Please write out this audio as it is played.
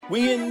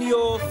We in the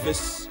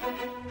office.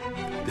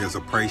 There's a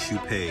price you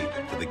pay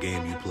for the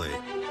game you play.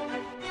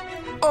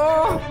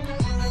 Oh!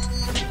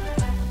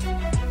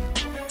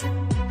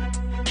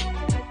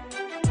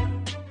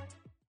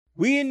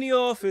 We in the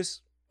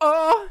office.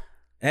 Oh!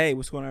 Hey,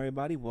 what's going on,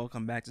 everybody?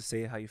 Welcome back to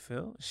Say It How You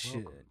Feel.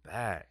 Shit. Welcome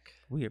back.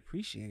 We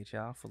appreciate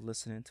y'all for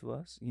listening to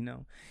us. You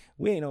know,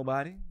 we ain't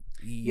nobody.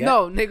 Yet.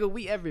 No, nigga,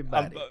 we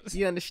everybody.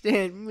 You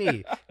understand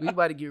me? We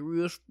about to get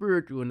real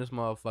spiritual in this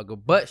motherfucker.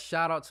 But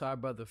shout out to our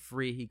brother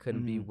Free. He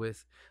couldn't be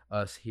with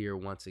us here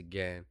once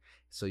again.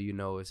 So, you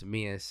know, it's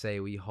me and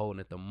Say. We holding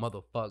it the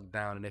motherfuck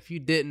down. And if you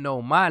didn't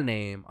know my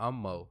name, I'm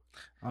Mo.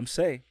 I'm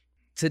Say.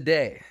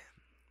 Today,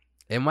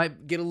 it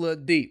might get a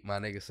little deep, my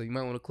nigga. So you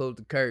might want to close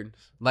the curtains.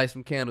 Light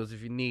some candles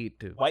if you need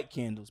to. White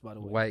candles, by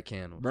the way. White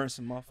candles. Burn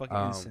some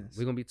motherfucking incense.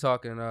 We're going to be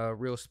talking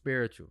real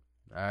spiritual.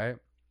 All right?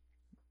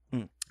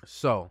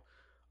 So,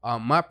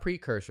 my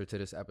precursor to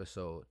this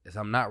episode is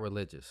I'm not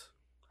religious.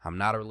 I'm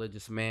not a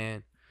religious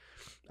man.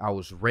 I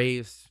was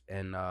raised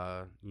in,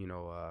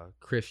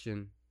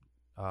 Christian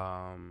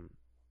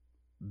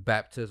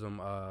baptism.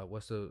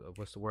 What's the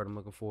word I'm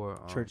looking for?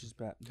 Churches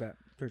Baptist.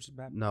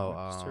 No,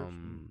 Baptist church.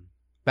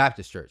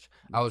 Baptist church.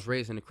 I was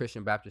raised in a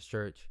Christian Baptist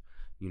church.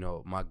 You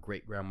know, my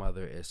great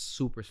grandmother is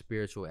super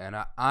spiritual, and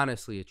I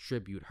honestly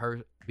attribute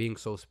her being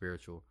so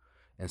spiritual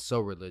and so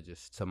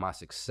religious to my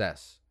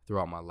success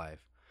throughout my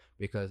life,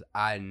 because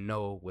I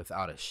know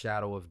without a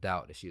shadow of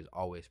doubt that she is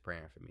always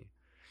praying for me.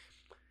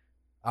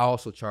 I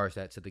also charge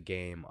that to the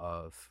game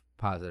of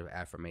positive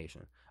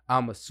affirmation.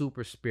 I'm a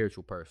super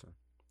spiritual person.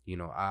 You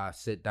know, I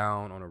sit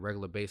down on a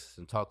regular basis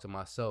and talk to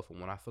myself,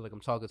 and when I feel like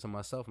I'm talking to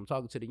myself, I'm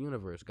talking to the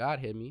universe. God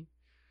hit me.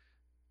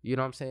 You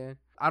know what I'm saying?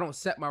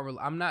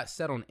 I'm not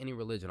set on any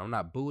religion. I'm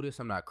not Buddhist.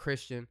 I'm not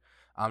Christian.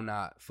 I'm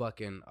not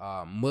fucking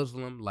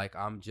Muslim. Like,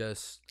 I'm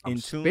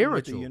spiritual.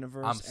 With the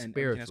universe I'm and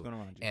spiritual. that's going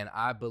around you. And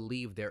I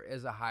believe there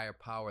is a higher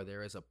power.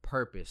 There is a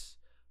purpose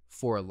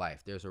for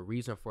life. There's a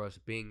reason for us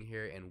being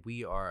here, and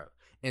we are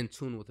in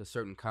tune with a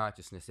certain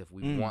consciousness if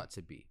we want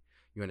to be.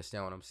 You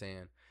understand what I'm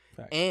saying?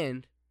 Facts.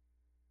 And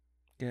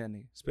yeah,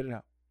 nigga, spit it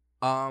out.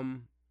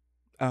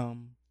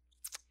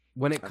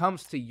 When it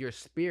comes to your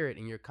spirit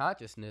and your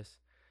consciousness,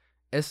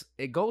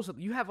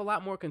 you have a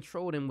lot more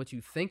control than what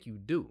you think you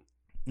do.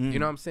 You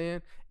know what I'm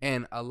saying?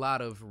 And a lot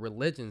of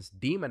religions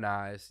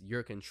demonize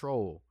your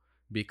control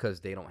because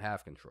they don't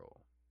have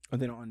control. Or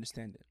they don't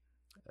understand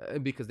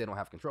it. Because they don't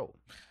have control.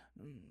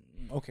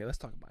 Okay, let's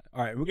talk about it.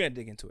 All right, we're gonna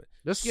dig into it.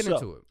 Let's get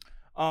into it.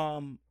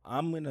 I'm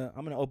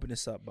gonna open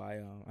this up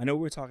by I know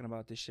we were talking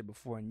about this shit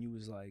before, and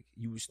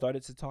you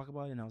started to talk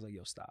about it, and I was like,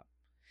 yo, stop.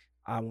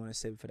 I want to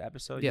save it for the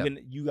episode. Yeah.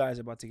 You guys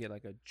are about to get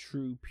like a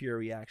true, pure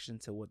reaction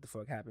to what the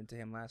fuck happened to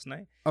him last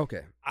night.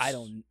 Okay.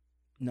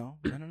 No.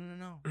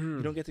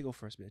 You don't get to go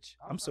first, bitch.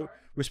 I'm so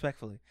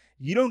respectfully.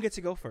 You don't get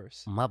to go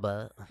first. My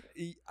bad.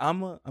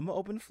 I'm gonna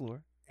open the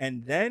floor,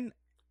 and then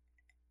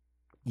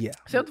yeah.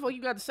 Say what the fuck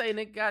you got to say,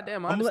 nigga.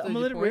 Goddamn, I'm gonna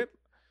let it rip.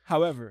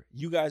 However,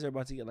 you guys are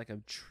about to get like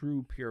a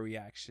true, pure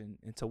reaction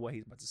into what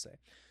he's about to say.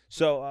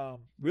 So,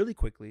 really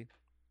quickly,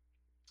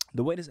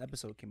 the way this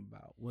episode came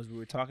about was we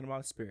were talking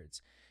about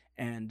spirits,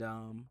 and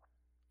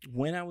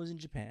when I was in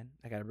Japan,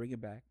 I gotta bring it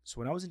back. So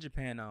when I was in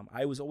Japan,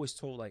 I was always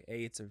told like,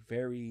 hey, it's a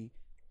very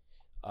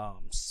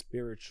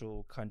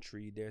spiritual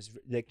country. There's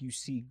like, you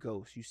see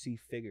ghosts, you see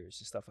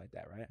figures and stuff like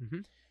that, right? Mm-hmm.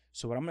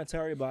 So what I'm gonna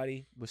tell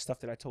everybody was stuff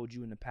that I told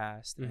you in the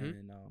past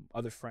and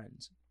other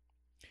friends.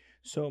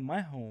 So my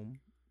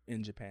home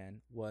in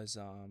Japan was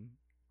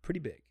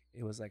pretty big.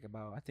 It was like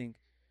about, I think,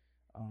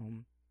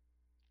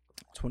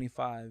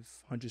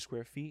 2,500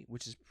 square feet,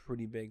 which is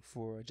pretty big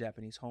for a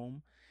Japanese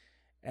home.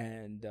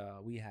 And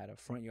we had a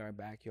front yard,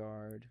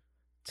 backyard.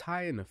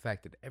 Tie in the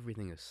fact that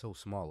everything is so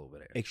small over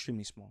there.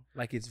 Extremely small.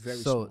 Like, it's very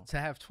small. So to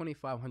have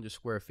 2,500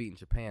 square feet in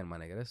Japan, my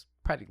nigga, that's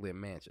practically a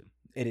mansion.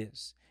 It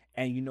is.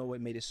 And you know what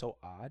made it so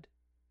odd?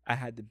 I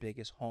had the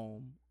biggest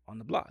home on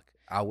the block.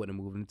 I wouldn't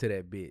have moved into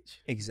that bitch.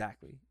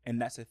 Exactly.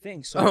 And that's the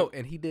thing. So,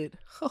 and he did.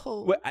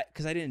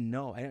 Because I didn't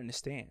know. I didn't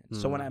understand.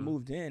 So when I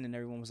moved in and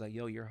everyone was like,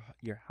 yo, your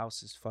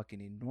house is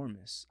fucking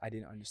enormous, I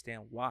didn't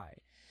understand why.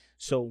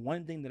 So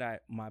one thing that I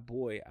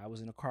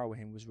was in a car with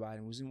him,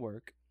 was in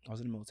work. I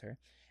was in the military.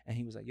 And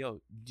he was like,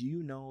 yo, do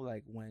you know,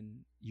 like,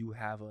 when you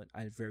have a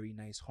very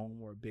nice home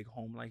or a big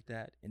home like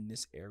that in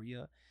this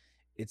area,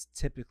 it's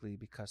typically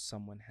because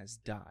someone has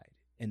died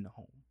in the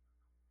home.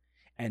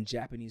 And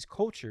Japanese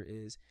culture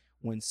is,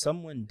 when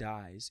someone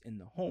dies in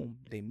the home,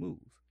 they move.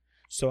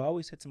 So I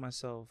always said to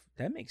myself,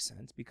 that makes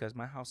sense, because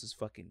my house is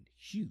fucking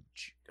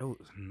huge. It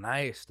was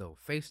nice, though.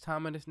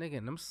 FaceTiming this nigga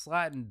and them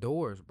sliding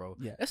doors, bro.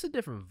 Yeah. That's a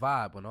different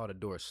vibe when all the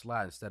doors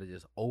slide instead of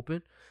just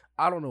open.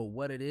 I don't know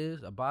what it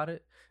is about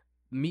it.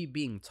 Me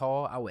being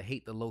tall, I would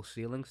hate the low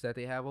ceilings that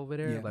they have over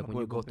there. Yeah, like when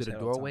you go through the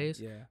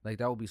doorways, like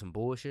that would be some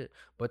bullshit.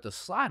 But the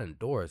sliding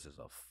doors is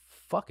a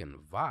fucking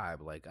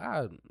vibe. Like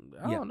I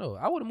don't know.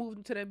 I would have moved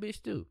into that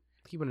bitch too,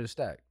 keeping it a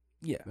stack.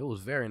 Yeah, it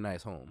was very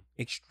nice home.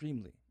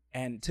 Extremely.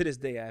 And to this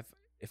day,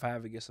 if I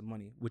ever get some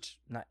money, which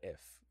not if,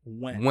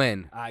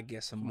 when I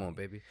get some money. Come on,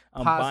 baby.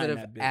 I'm buying Positive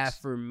that bitch.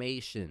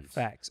 affirmations.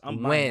 Facts.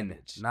 I'm buying when,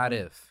 that bitch. not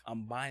if.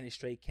 I'm buying it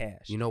straight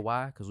cash. You know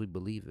why? Because we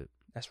believe it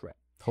That's right.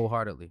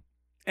 wholeheartedly.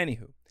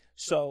 Anywho,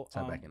 so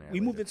Tie back in there we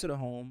later. moved into the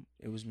home.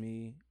 It was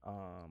me,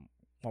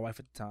 my wife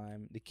at the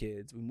time, the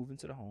kids. We moved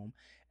into the home,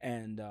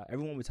 and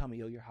everyone would tell me,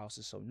 "Yo, your house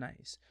is so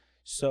nice."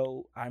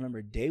 So I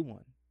remember day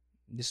one.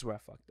 This is where I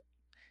fucked up.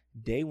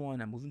 Day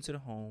one, I moved into the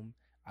home.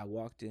 I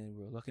walked in.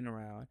 We were looking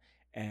around,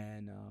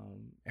 and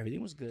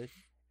everything was good.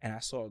 And I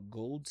saw a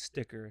gold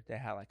sticker that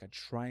had like a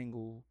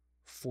triangle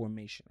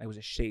formation. It was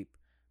a shape.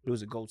 It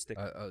was a gold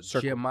sticker.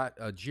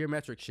 A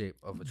geometric shape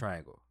of a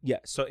triangle. Yeah,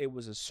 so it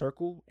was a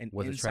circle, and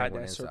Was a inside triangle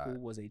that inside. circle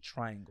was a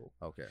triangle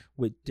Okay.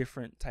 with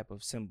different type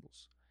of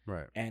symbols.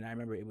 Right. And I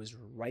remember it was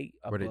right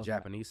above. Were they my-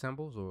 Japanese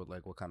symbols or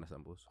like what kind of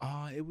symbols?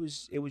 It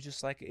was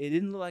just like, it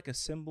didn't look like a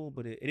symbol,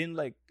 but it didn't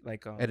like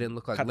It didn't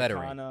look like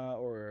lettering. katakana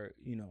or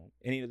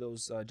any of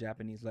those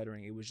Japanese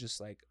lettering. It was just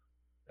like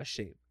a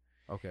shape.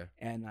 Okay.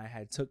 And I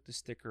had took the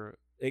sticker.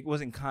 It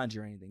wasn't kanji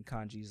or anything.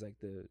 Kanji is like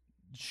the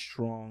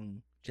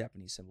strong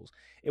Japanese symbols.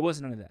 It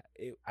wasn't none of that.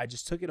 I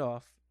just took it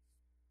off,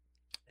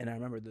 and I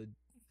remember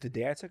the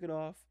day I took it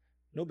off,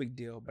 no big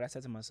deal. But I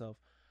said to myself,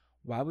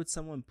 why would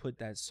someone put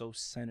that so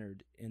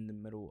centered in the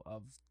middle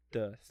of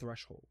the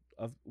threshold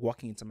of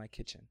walking into my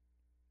kitchen?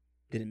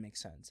 Didn't make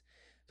sense.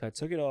 So I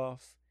took it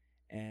off,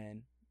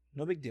 and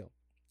no big deal.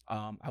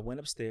 I went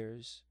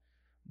upstairs.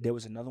 There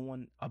was another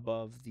one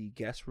above the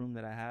guest room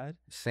that I had.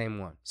 Same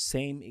one.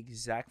 Same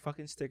exact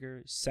fucking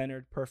sticker,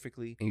 centered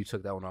perfectly. And you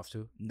took that one off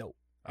too? Nope.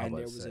 I was And about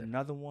there to was say.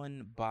 another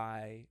one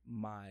by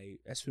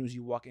as soon as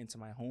you walk into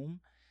my home,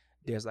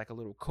 there's like a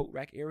little coat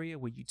rack area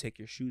where you take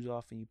your shoes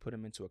off and you put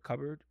them into a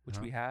cupboard, which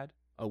we had,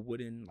 a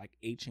wooden, like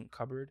ancient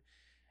cupboard.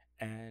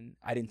 And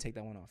I didn't take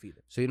that one off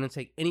either. So you didn't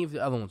take any of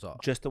the other ones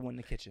off? Just the one in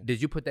the kitchen.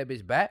 Did you put that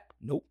bitch back?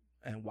 Nope.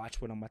 And watch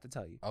what I'm about to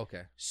tell you.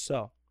 Okay.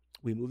 So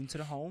we moved into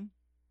the home.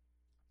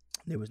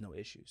 There was no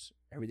issues.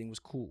 Everything was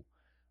cool.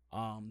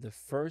 The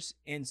first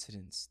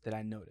incidents that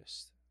I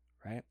noticed,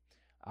 right?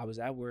 I was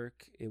at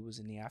work. It was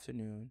in the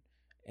afternoon.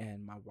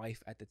 And my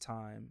wife at the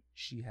time,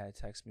 she had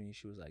texted me.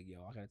 She was like, yo,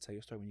 I got to tell you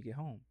a story when you get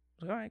home.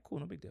 I was like, all right, cool.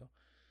 No big deal.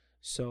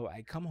 So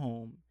I come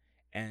home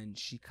and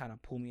she kind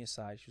of pulled me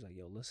aside. She was like,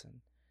 yo,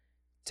 listen,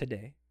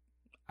 today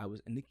I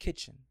was in the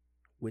kitchen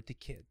with the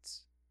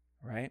kids,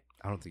 right?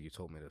 I don't think you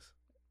told me this.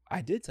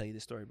 I did tell you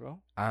this story, bro.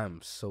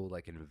 I'm so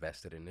like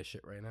invested in this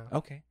shit right now.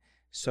 Okay.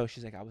 So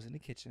she's like, I was in the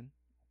kitchen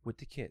with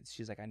the kids.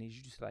 She's like, I need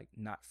you to like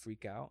not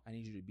freak out. I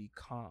need you to be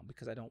calm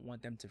because I don't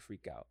want them to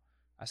freak out.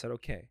 I said,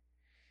 okay.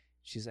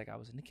 She's like, I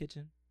was in the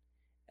kitchen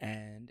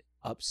and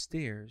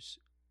upstairs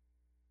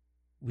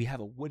we have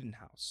a wooden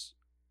house.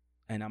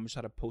 And I'm going to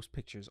try to post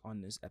pictures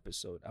on this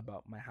episode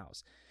about my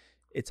house.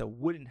 It's a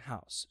wooden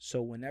house.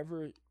 So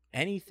whenever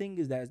anything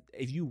is that,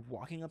 if you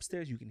walking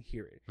upstairs, you can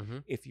hear it. Mm-hmm.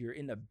 If you're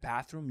in the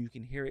bathroom, you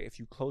can hear it. If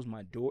you close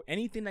my door,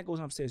 anything that goes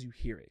upstairs, you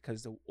hear it because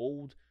it's an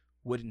old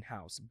wooden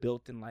house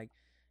built in like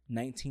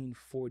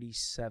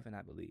 1947,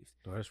 I believe.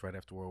 Oh, that's right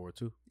after World War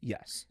II.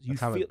 Yes. You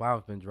Atomic feel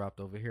bomb's been dropped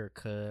over here,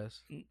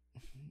 cuz.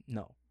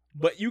 no,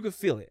 but you can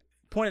feel it.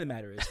 Point of the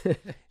matter is,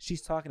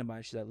 she's talking about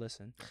it. She's like,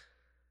 listen,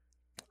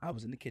 I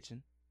was in the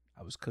kitchen,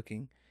 I was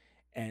cooking,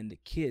 and the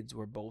kids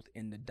were both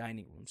in the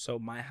dining room. So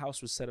my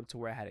house was set up to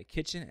where I had a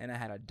kitchen and I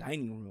had a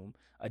dining room,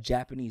 a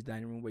Japanese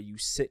dining room where you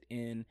sit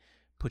in,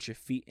 put your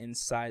feet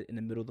inside in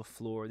the middle of the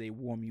floor. They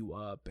warm you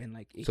up and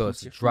like it So keeps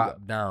it's your food drop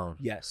up. down.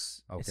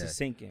 Yes, it's a Okay.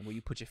 sink in where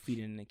you put your feet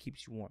in and it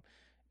keeps you warm.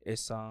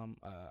 It's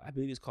I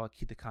believe it's called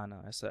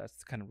kitakana. That's the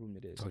kind of room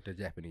it is. Like the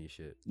Japanese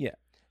shit. Yeah.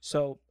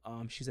 So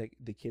she's like,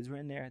 the kids were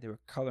in there, they were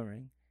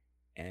coloring,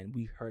 and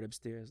we heard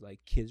upstairs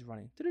like kids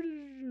running,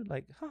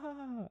 like ha ha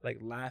ha, like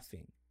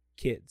laughing,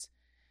 kids.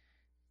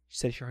 She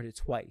said she heard it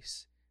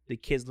twice. The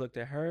kids looked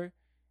at her,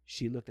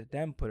 she looked at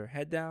them, put her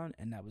head down,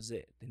 and that was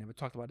it. They never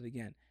talked about it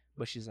again.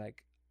 But she's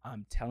like,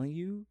 I'm telling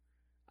you,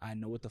 I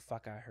know what the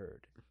fuck I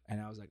heard. And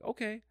I was like,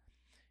 okay.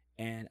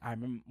 And I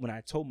remember when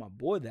I told my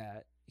boy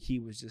that, he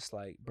was just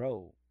like,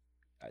 bro,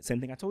 same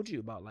thing I told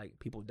you about, like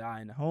people die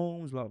in the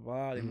homes, blah, blah,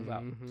 blah, they move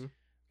out. Mhm.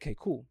 Okay,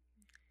 cool.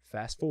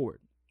 Fast forward.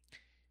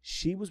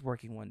 She was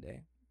working one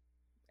day,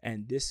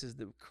 and this is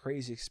the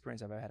craziest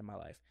experience I've ever had in my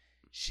life.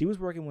 She was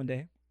working one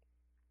day,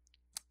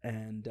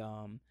 and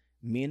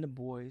me and the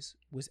boys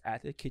was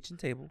at the kitchen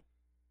table.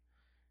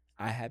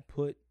 I had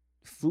put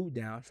food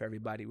down for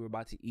everybody. We were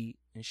about to eat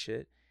and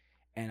shit,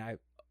 and I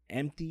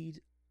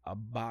emptied a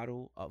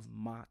bottle of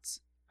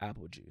Mott's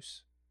apple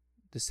juice,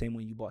 the same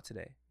one you bought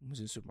today. It was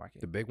in the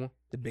supermarket. The big one?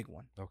 The big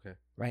one. Okay.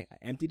 Right? I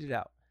emptied it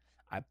out.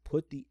 I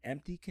put the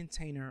empty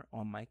container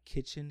on my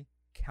kitchen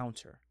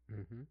counter.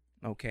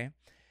 Mm-hmm. Okay.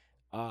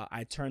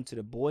 I turned to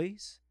the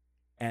boys,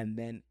 and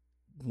then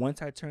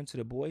once I turned to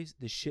the boys,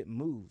 the shit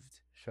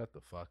moved. Shut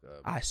the fuck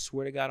up. I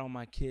swear to God on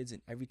my kids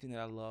and everything that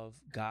I love,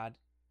 God,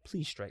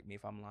 please strike me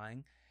if I'm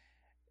lying.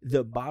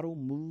 The bottle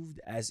moved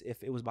as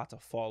if it was about to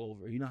fall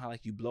over. You know how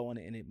like you blow on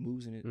it and it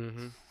moves and it,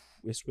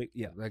 Mm-hmm.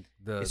 yeah, Like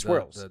it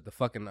swirls. the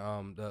fucking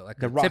like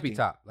The a rocking, tippy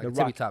top, like the a tippy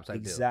rocking, top type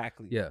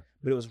exactly. deal. Yeah.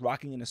 But it was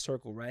rocking in a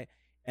circle, right?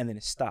 and then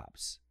it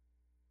stops.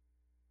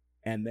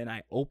 And then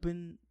I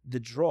open the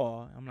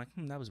drawer. I'm like,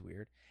 that was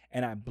weird.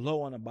 And I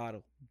blow on a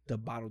bottle. The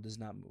bottle does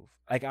not move.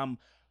 Like I'm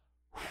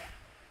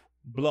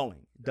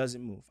blowing,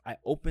 doesn't move. I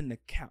open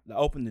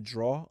the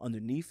drawer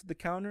underneath the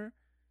counter.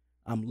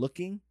 I'm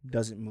looking,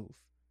 doesn't move.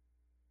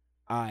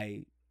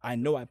 I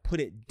know I put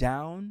it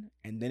down,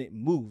 and then it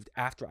moved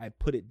after I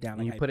put it down.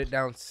 When like you put it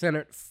down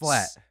centered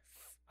flat.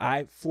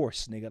 I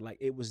forced, nigga. Like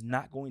it was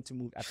not going to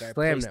move after I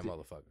Slam placed that it.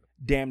 motherfucker.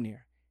 Damn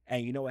near.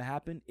 And you know what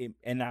happened?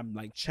 And I'm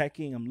like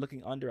checking. I'm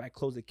looking under. I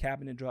close the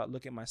cabinet drawer.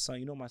 Look at my son.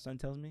 You know what my son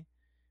tells me?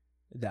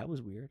 That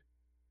was weird.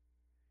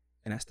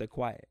 And I stayed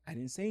quiet. I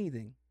didn't say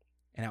anything.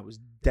 And I was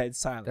dead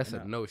silent. That's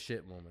a no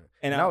shit moment.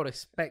 And I would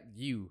expect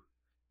you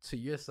to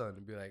your son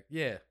to be like,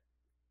 yeah,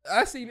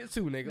 I seen it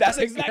too, nigga. That's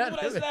exactly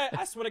what I said.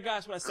 I swear to God,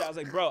 that's what I said. I was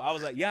like, bro,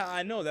 yeah,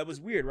 I know. That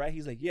was weird, right?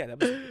 He's like, yeah,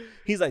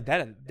 he's like,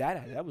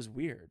 that was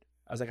weird.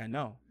 I was like, I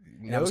know.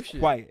 And I was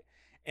quiet.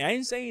 And I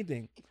didn't say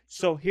anything.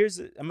 So I'm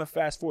going to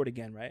fast forward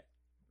again, right?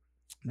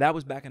 That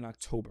was back in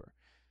October.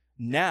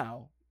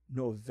 Now,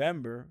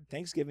 November,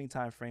 Thanksgiving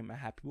time frame, I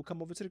had people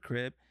come over to the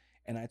crib,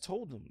 and I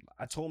told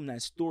them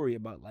that story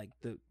about like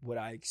what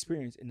I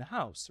experienced in the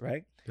house,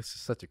 right? This is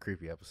such a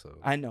creepy episode.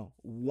 I know.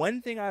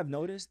 One thing I've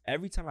noticed,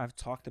 every time I've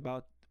talked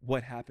about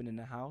what happened in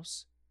the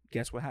house,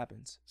 guess what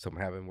happens?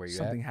 Something happened where you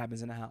Something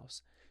happens in the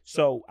house.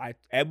 So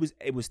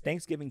it was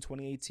Thanksgiving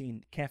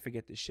 2018. Can't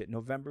forget this shit.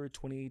 November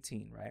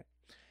 2018, right?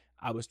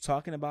 I was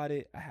talking about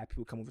it. I had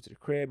people come over to the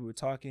crib. We were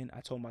talking.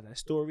 I told them about that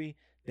story.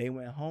 They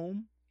went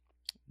home.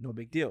 No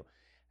big deal.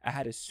 I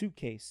had a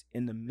suitcase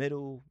in the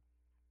middle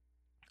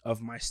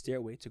of my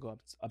stairway to go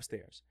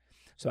upstairs.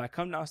 So I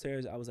come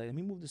downstairs. I was like, let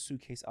me move the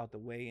suitcase out the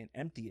way and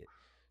empty it.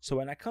 So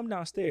when I come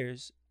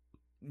downstairs,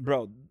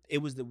 bro, it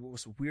was the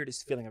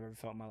weirdest feeling I've ever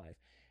felt in my life.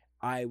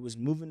 I was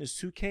moving the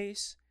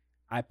suitcase.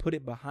 I put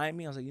it behind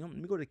me. I was like, let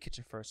me go to the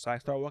kitchen first. So I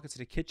started walking to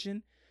the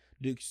kitchen.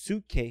 The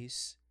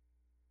suitcase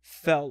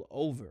fell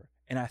over,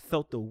 and I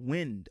felt the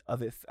wind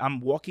of it. I'm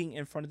walking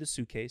in front of the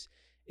suitcase.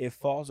 It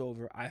falls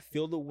over. I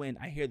feel the wind.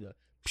 I hear the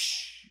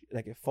psh,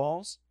 like it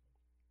falls.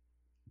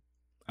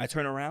 I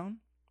turn around.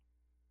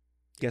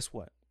 Guess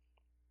what?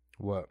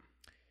 What?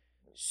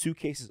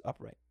 Suitcase is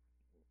upright.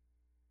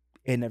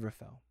 It never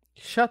fell.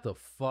 Shut the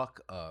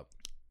fuck up.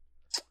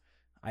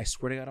 I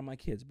swear to God on my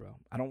kids, bro.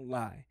 I don't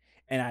lie.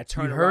 And I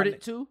turned around. You heard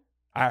it too?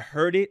 I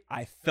heard it.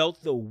 I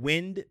felt the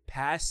wind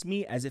pass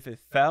me as if it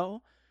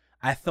fell.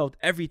 I felt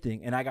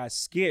everything, and I got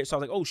scared. So I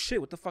was like, oh, shit,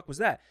 what the fuck was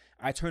that?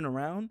 I turned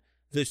around.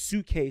 The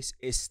suitcase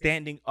is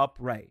standing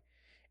upright.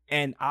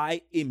 And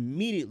I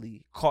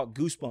immediately caught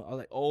goosebumps. I was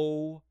like,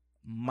 oh,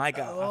 my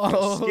God. I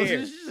felt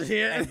scared.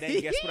 Shit. And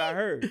then guess what I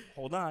heard?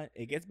 Hold on.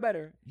 It gets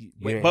better.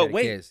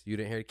 Wait. You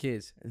didn't hear the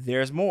kids.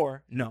 There's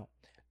more. No.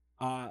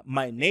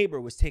 My neighbor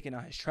was taking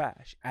out his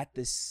trash at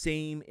the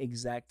same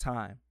exact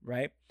time,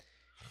 right?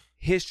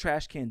 His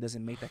trash can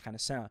doesn't make that kind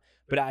of sound.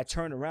 But I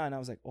turned around, and I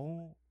was like,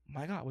 oh,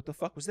 my God, what the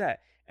fuck was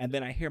that? And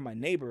then I hear my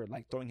neighbor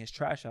like throwing his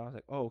trash out. I was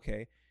like, oh,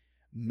 okay.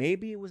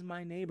 Maybe it was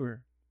my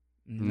neighbor.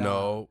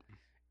 No.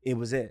 It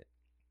was it.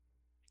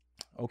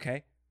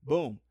 Okay.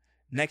 Boom.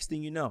 Next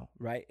thing you know,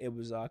 right? It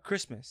was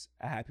Christmas.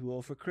 I had people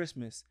over for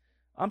Christmas.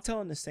 I'm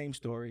telling the same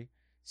story.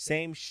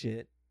 Same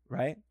shit,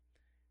 right?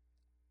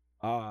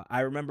 I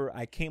remember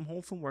I came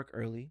home from work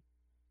early.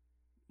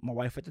 My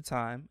wife at the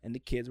time and the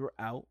kids were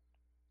out.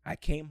 I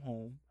came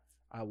home.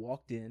 I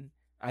walked in.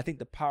 I think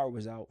the power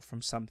was out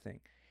from something.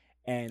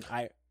 And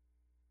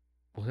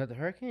was that the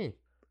hurricane?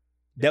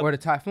 Or the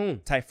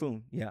typhoon?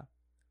 Typhoon, yeah.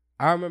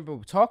 I remember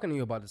talking to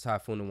you about the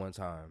typhoon at one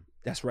time.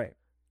 That's right.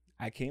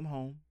 I came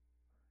home.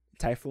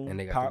 Typhoon. And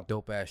they got the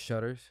dope ass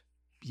shutters.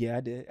 Yeah,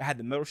 I did. I had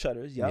the metal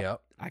shutters.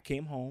 Yep. I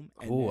came home.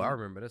 Oh, I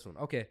remember this one.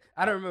 Okay.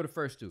 I don't remember the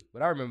first two,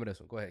 but I remember this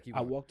one. Go ahead. Keep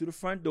going. I walked through the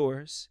front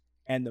doors,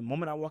 and the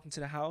moment I walked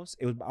into the house,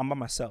 I'm by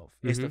myself.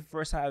 Mm-hmm. It's the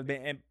first time I've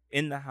been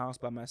in the house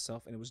by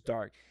myself, and it was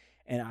dark.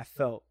 And I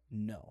felt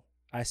no.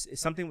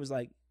 Something was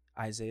like,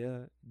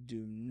 Isaiah,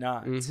 do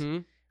not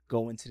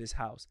go into this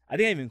house. I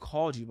think I even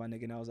called you, my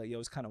nigga, and I was like, yo,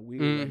 it's kind of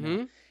weird right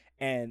now.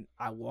 And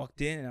I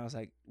walked in, and I was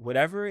like,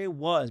 whatever it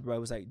was, bro, it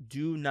was like,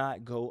 do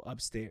not go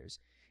upstairs.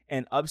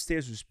 And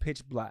upstairs was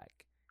pitch black.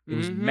 It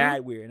was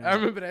mad weird. And I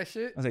remember that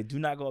shit. I was like, do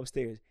not go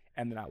upstairs.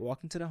 And then I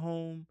walked into the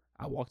home.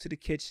 I walked to the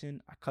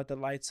kitchen. I cut the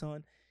lights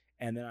on.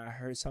 And then I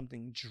heard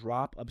something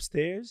drop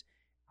upstairs.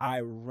 I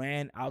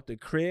ran out the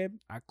crib.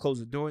 I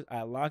closed the doors.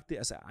 I locked it.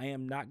 I said, I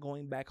am not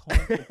going back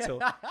home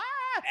until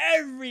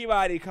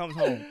everybody comes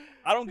home.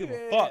 I don't give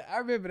a fuck. I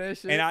remember that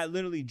shit. And I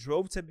literally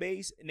drove to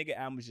base. Nigga,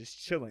 I was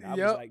just chilling. I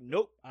was like,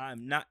 nope,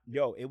 I'm not.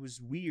 Yo, it was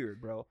weird,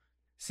 bro.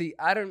 See,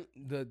 I don't,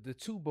 the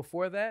two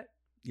before that,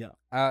 yeah,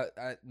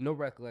 I no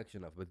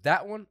recollection of, but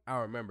that one I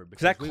remember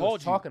because I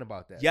called you talking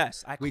about that.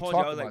 Yes, I called you.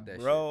 I was like,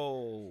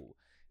 bro,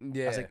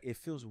 yeah. I was like, it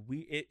feels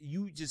weird.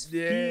 You just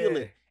feel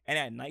it. And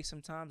at night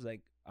sometimes,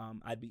 like,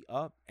 I'd be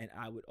up and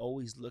I would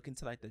always look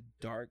into like the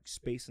dark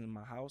space in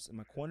my house in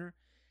my corner,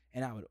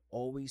 and I would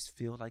always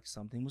feel like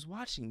something was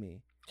watching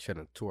me. Should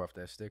have tore off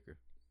that sticker.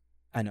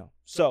 I know.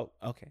 So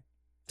okay,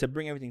 to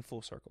bring everything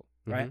full circle,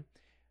 right?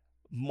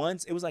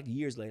 months, it was like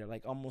years later,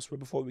 like almost right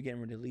before we were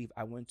getting ready to leave,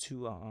 I went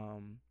to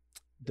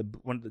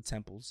one of the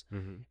temples,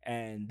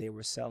 and they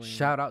were selling.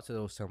 Shout out to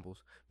those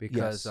temples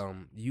because Yes.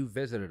 You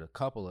visited a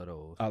couple of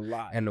those. A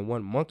lot. And the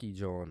one Monkey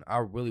Joint I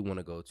really want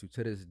to go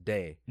to this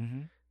day.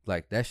 Mm-hmm.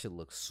 Like that shit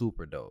looks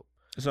super dope.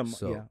 Yeah.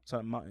 It's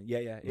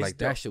Like dope.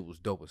 that shit was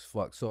dope as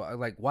fuck. So I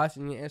like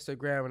watching your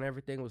Instagram and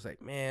everything was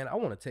like, man, I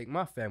want to take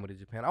my family to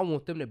Japan. I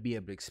want them to be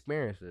able to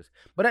experience this.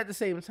 But at the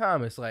same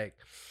time, it's like,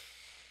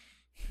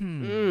 you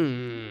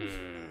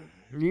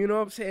know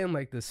what I'm saying?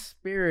 Like the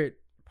spirit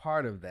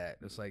part of that.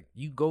 It's like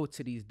you go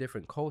to these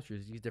different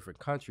cultures, these different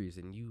countries,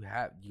 and you're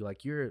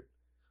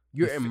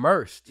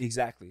immersed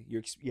Exactly.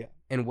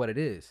 in what it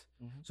is.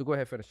 Mm-hmm. So go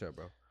ahead, finish up,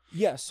 bro.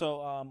 Yeah.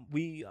 So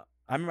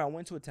I remember I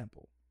went to a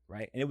temple,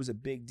 right, and it was a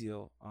big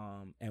deal.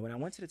 And when I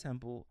went to the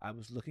temple, I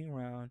was looking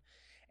around,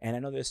 and I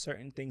know there's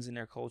certain things in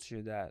their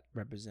culture that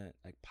represent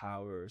like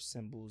power,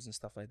 symbols, and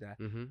stuff like that.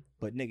 Mm-hmm.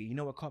 But nigga, you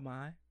know what caught my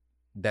eye?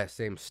 That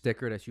same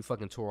sticker that you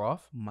fucking tore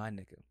off. My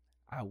nigga,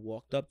 I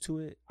walked up to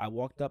it. I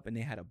walked up, and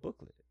they had a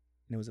booklet,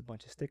 and there was a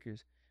bunch of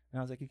stickers, and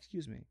I was like,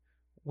 "Excuse me,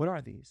 what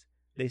are these?"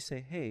 They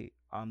say, "Hey,"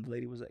 the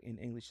lady was like in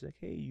English. She's like,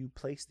 "Hey, you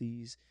place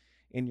these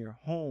in your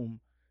home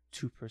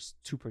to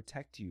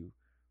protect you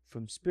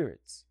from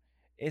spirits."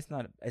 It's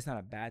not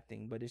a bad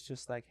thing, but it's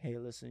just like, hey,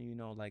 listen, you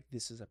know, like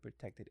this is a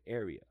protected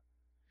area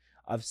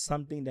of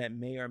something that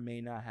may or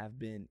may not have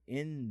been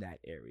in that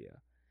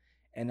area.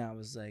 And I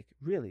was like,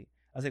 really?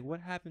 I was like, what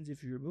happens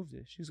if you remove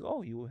this? She was like,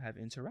 oh, you will have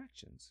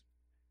interactions.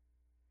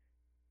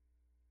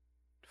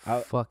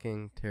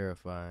 Fucking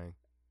terrifying.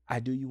 I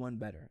do you one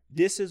better.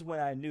 This is when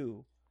I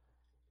knew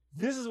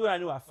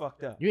I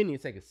fucked up. You didn't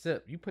even take a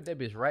sip. You put that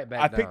bitch right back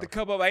I down. picked the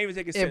cup up. I didn't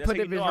even take a sip. And put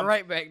that bitch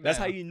right back down. That's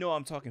how you know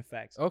I'm talking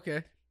facts.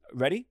 Okay.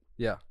 Ready?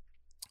 Yeah.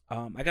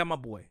 I got my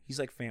boy. He's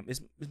like fam.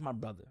 It's my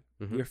brother.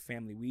 Mm-hmm. We're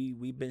family.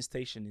 We've been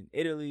stationed in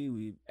Italy.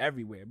 We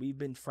everywhere. We've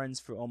been friends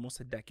for almost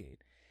a decade.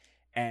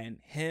 And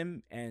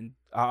him and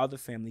our other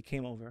family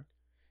came over,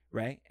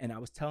 right? And I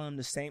was telling him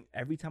the same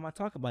every time I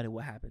talk about it.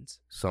 What happens?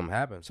 Something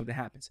happens. Something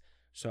happens.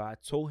 So I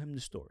told him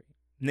the story.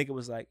 Nigga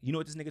was like, you know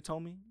what this nigga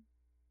told me?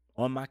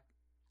 On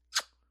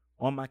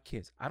my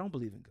kids. I don't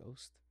believe in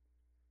ghosts.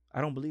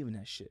 I don't believe in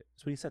that shit.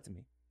 That's what he said to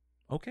me.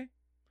 Okay.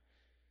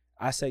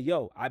 I said,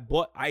 yo,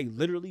 I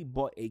literally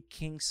bought a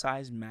king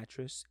size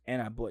mattress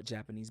and I bought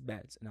Japanese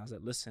beds. And I was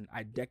like, listen,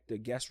 I decked the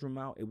guest room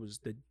out. It was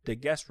the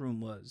guest room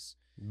was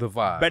the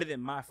vibe. better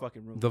than my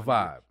fucking room. The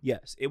vibe.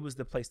 Yes, it was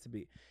the place to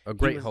be. A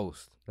great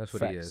host. That's what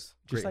facts. he is.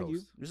 Just Great like host.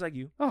 you. Just like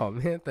you. Oh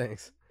man,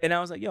 thanks. And I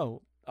was like,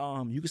 yo,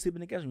 you can sleep in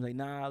the guest room. He's like,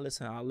 nah,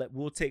 listen,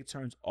 we'll take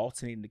turns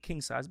alternating the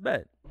king size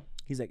bed.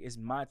 He's like, it's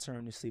my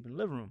turn to sleep in the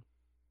living room.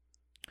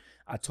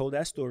 I told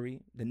that story.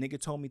 The nigga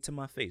told me to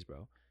my face,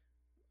 bro,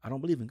 I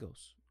don't believe in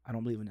ghosts. I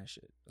don't believe in that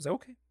shit. I was like,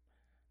 okay.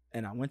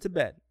 And I went to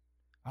bed.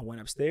 I went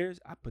upstairs.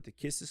 I put the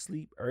kids to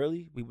sleep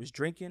early. We was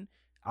drinking.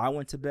 I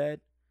went to bed.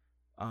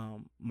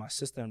 My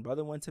sister and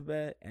brother went to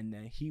bed. And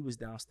then he was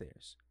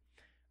downstairs.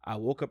 I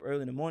woke up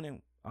early in the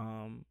morning.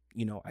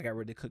 I got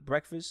ready to cook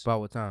breakfast.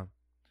 About what time?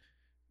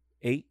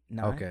 8,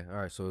 9. Okay. All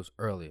right. So it was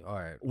early. All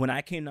right. When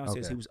I came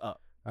downstairs, Okay. he was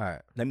up. All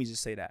right. Let me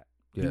just say that.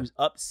 Yeah. He was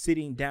up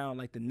sitting down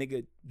like the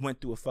nigga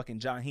went through a fucking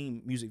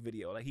Jaheim music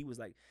video. Like he was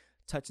like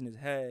touching his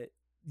head.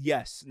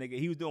 Yes, nigga.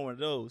 He was doing one of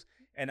those.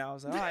 And I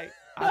was like, all right.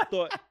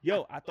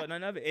 I thought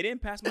none of it. It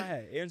didn't pass my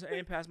head. It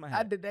didn't pass my head.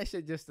 I did that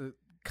shit just to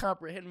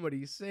comprehend what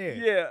he said.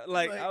 Yeah,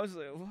 like I was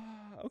like,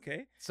 wow,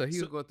 okay. So he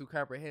was going through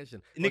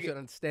comprehension. Nigga, To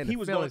understand he the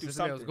was feelings going through this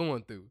man was something.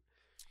 going through.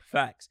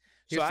 Facts.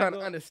 He was trying to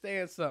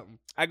understand something.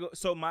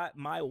 So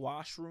my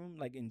washroom,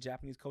 like in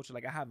Japanese culture,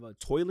 like I have a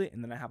toilet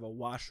and then I have a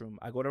washroom.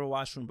 I go to the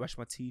washroom, brush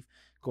my teeth,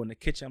 go in the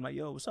kitchen. I'm like,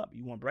 yo, what's up?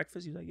 You want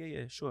breakfast? He's like,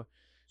 yeah, sure.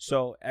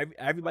 So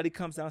everybody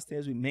comes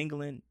downstairs, we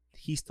mingling.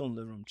 He's still in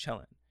the living room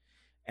chilling.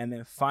 And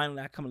then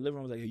finally I come in the living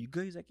room, I was like, are you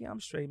good? He's like, yeah,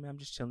 I'm straight, man. I'm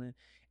just chilling.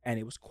 And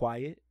it was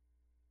quiet.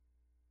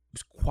 It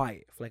was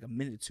quiet for like a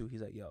minute or two.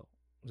 He's like, yo.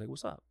 I was like,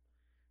 what's up?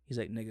 He's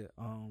like, nigga,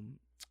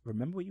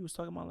 remember what you was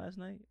talking about last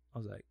night? I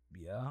was like,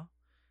 yeah.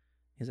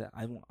 He's like,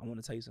 I want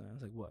to tell you something. I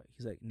was like, what?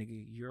 He's like,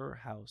 nigga, your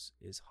house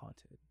is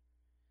haunted.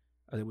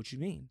 I was like, what you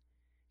mean?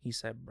 He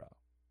said, bro,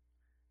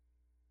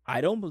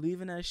 I don't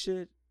believe in that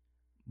shit,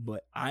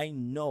 but I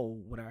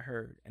know what I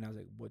heard. And I was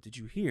like, what did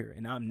you hear?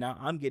 And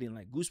I'm getting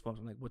like goosebumps.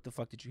 I'm like, what the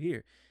fuck did you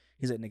hear?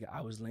 He's like, nigga,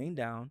 I was laying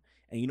down,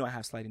 and you know I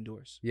have sliding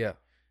doors. Yeah.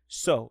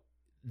 So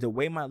the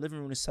way my living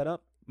room is set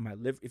up,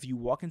 if you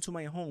walk into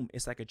my home,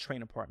 it's like a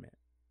train apartment,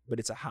 but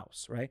it's a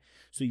house, right?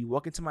 So you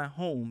walk into my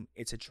home,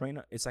 it's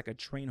like a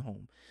train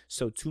home.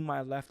 So to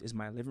my left is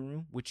my living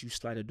room, which you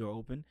slide a door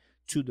open.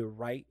 To the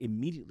right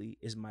immediately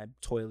is my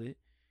toilet,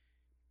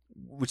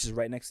 which is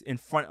right in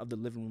front of the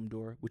living room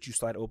door, which you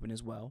slide open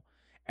as well.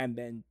 And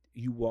then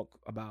you walk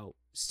about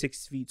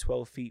 6 feet,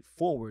 12 feet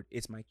forward.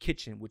 It's my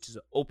kitchen, which is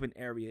an open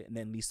area, and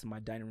then leads to my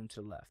dining room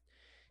to the left.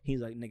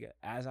 He's like, nigga,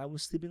 as I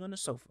was sleeping on the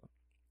sofa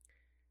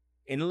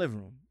in the living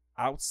room,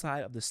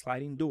 outside of the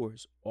sliding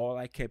doors, all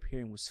I kept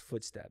hearing was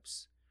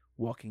footsteps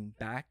walking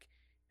back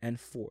and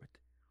forth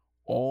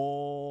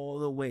all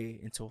the way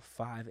until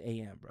 5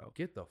 a.m., bro.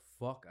 Get the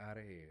fuck out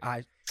of here.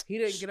 He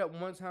didn't get up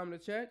one time to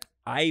check?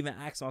 I even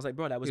asked him. I was like,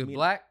 bro, that was He me. was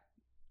black?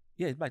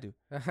 Yeah, it's black dude.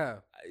 Uh-huh.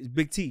 It's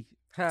Big T.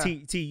 Huh.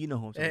 T, you know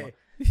who I'm talking Hey,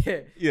 about. yeah.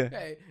 Yeah.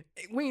 Hey,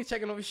 we ain't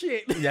checking over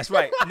shit. That's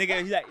right.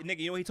 Nigga, he's like, nigga,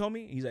 you know what he told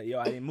me? He's like, yo,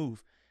 I didn't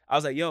move. I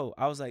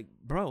was like,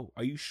 bro,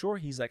 are you sure?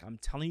 He's like, I'm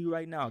telling you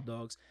right now,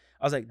 dogs.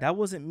 I was like, that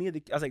wasn't me.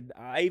 I was like,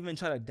 I even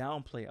tried to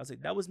downplay it. I was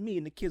like, that was me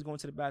and the kids going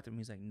to the bathroom.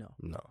 He's like, no.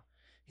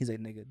 He's like,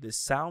 nigga, the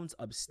sounds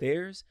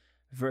upstairs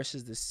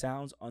versus the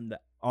sounds on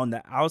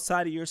the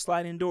outside of your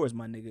sliding doors,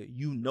 my nigga,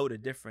 you know the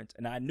difference.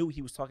 And I knew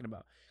he was talking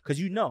about, because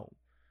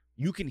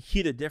you can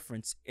hear the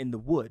difference in the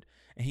wood.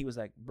 And he was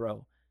like,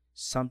 bro,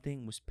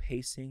 something was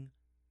pacing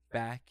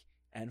back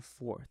and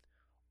forth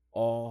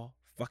all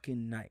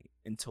fucking night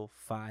until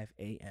 5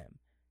 a.m.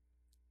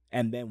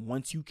 And then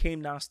once you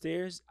came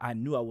downstairs, I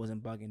knew I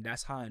wasn't bugging.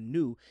 That's how I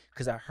knew,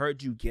 because I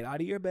heard you get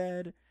out of your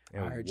bed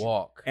And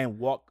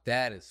walk.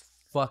 That is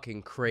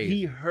fucking crazy.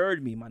 He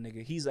heard me, my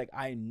nigga. He's like,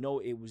 I know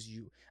it was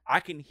you. I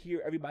can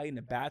hear everybody in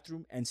the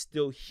bathroom and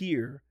still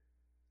hear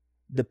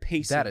the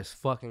pacing. That is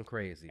fucking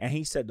crazy. And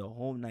he said the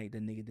whole night the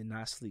nigga did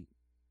not sleep.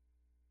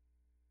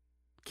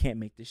 Can't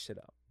make this shit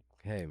up.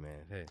 Hey,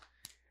 man. Hey.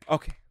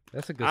 Okay.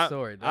 That's a good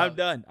story, dog. I'm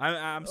done.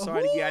 I'm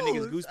sorry to get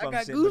niggas goosebumps. I got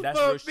but that's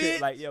real goosebumps, shit.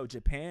 bitch. Like, yo,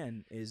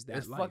 Japan is that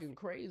It's life. fucking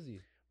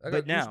crazy. I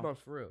But got now- goosebumps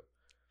for real.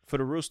 For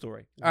the real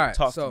story. All right,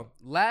 Talk to so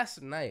me. last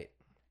night,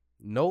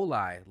 no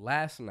lie,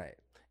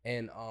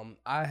 and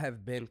I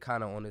have been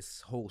kind of on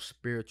this whole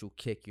spiritual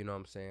kick, you know what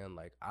I'm saying?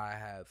 Like,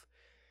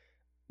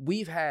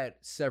 we've had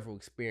several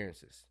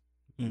experiences,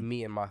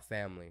 me and my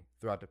family,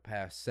 throughout the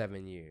past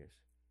 7 years.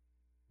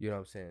 You know what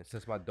I'm saying?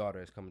 Since my daughter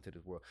has come into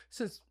this world.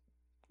 Since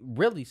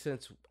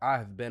I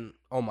have been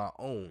on my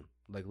own,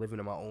 like living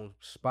in my own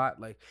spot,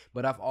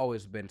 but I've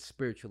always been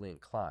spiritually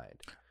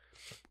inclined.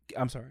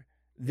 I'm sorry.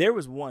 There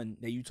was one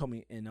that you told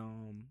me in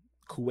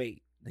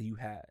Kuwait that you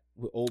had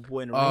with old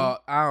boy in the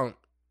room.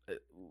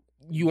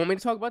 You want me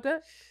to talk about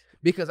that?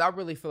 Because I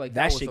really feel like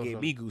that was shit on gave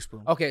some- me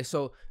goosebumps. Okay,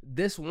 so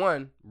this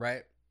one,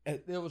 right?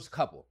 There was a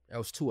couple. There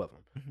was two of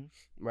them,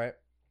 right?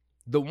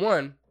 The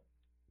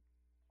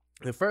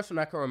first one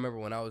I can remember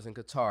when I was in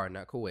Qatar,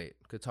 not Kuwait,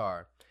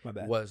 Qatar, My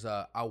bad. was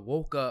I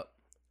woke up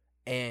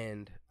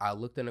and I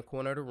looked in the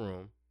corner of the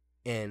room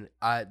and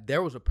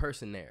there was a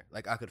person there.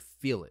 Like, I could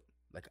feel it.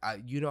 Like,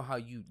 you know how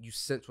you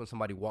sense when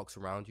somebody walks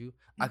around you?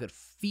 I could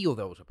feel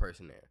there was a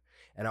person there.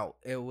 And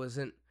it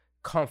wasn't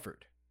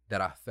comfort that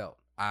I felt.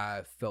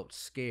 I felt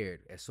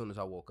scared as soon as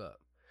I woke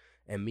up.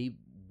 And me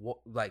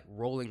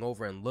rolling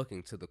over and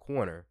looking to the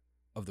corner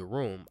of the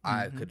room,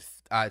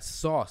 I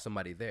saw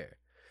somebody there.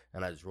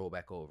 And I just rolled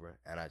back over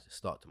and I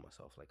just thought to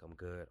myself, like, I'm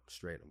good, I'm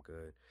straight, I'm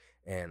good.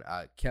 And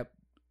I kept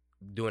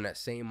doing that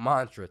same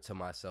mantra to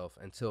myself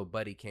until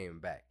Buddy came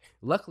back.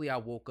 Luckily, I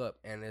woke up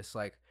and it's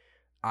like,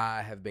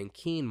 I have been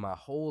keen my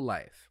whole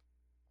life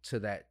to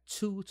that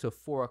 2 to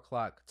 4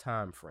 o'clock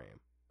time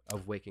frame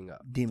of waking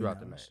up throughout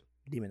the night.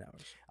 Demon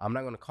hours. I'm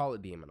not going to call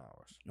it demon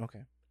hours.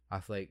 Okay. I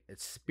feel like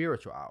it's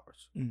spiritual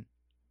hours.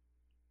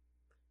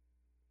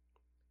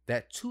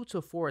 That 2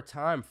 to 4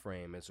 time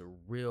frame is a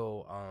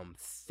real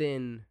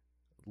thin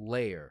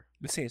layer.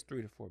 Let's say it's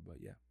 3 to 4, but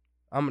yeah.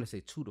 I'm going to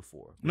say 2 to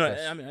 4. No,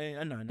 I mean,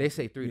 I know. They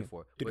say 3 to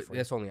 4. 3 to But 4.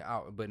 that's only an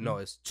hour. But no,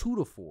 it's 2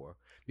 to 4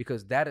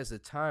 because that is the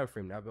time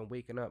frame that I've been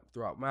waking up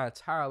throughout my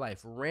entire life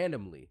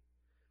randomly.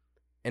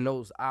 In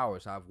those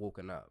hours, I've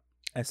woken up.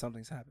 And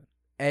something's happened.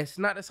 And it's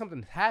not that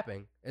something's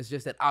happening. It's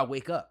just that I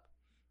wake up.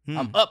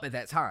 I'm up at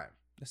that time.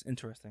 That's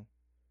interesting.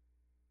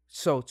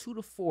 So 2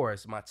 to 4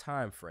 is my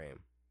time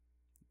frame.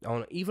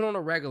 Even on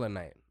a regular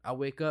night, I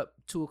wake up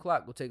 2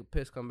 o'clock, go take a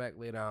piss, come back,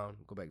 lay down,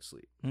 go back to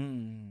sleep.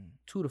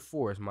 2 to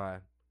 4 is my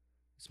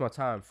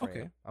time frame.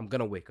 Okay. I'm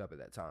gonna wake up at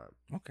that time.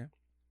 Okay.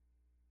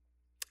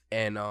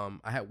 And I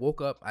had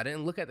woke up. I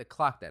didn't look at the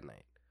clock that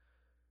night,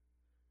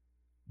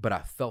 but I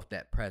felt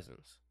that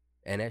presence,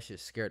 and that shit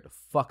scared the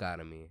fuck out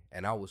of me.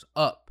 And I was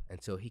up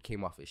until he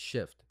came off his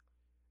shift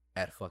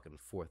at fucking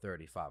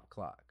 4:30, 5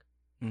 o'clock.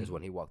 Is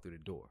when he walked through the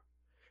door.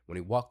 When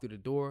he walked through the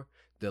door,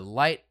 the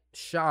light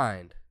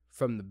shined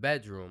from the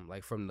bedroom,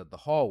 like from the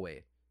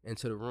hallway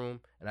into the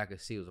room, and I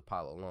could see it was a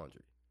pile of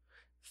laundry.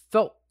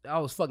 I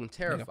was fucking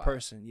terrified. Like a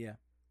person, yeah.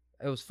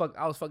 I was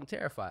fucking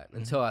terrified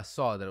until I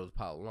saw that it was a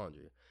pile of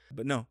laundry.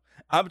 But no,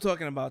 I'm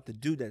talking about the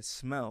dude that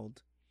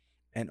smelled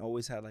and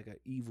always had like an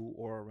evil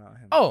aura around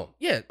him. Oh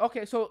yeah,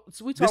 okay. So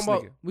we This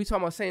talking nigga.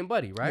 about same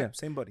buddy, right? Yeah,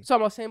 same buddy.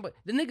 Talking about same buddy.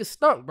 The nigga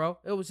stunk, bro.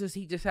 It was just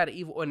he just had an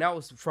evil, and that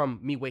was from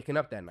me waking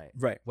up that night.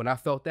 Right. When I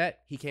felt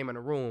that, he came in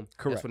the room.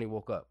 Correct. That's when he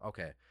woke up.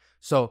 Okay.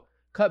 So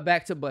cut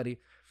back to buddy.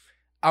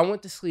 I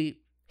went to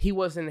sleep. He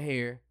wasn't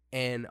here,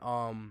 and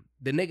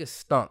the nigga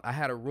stunk. I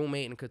had a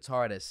roommate in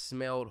Qatar that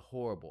smelled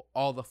horrible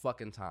all the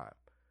fucking time.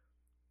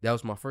 That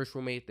was my first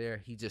roommate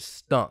there. He just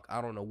stunk.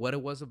 I don't know what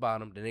it was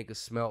about him. The nigga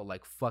smelled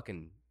like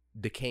fucking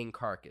decaying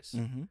carcass.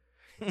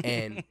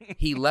 And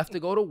he left to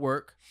go to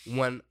work.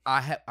 When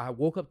I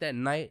woke up that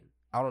night,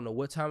 I don't know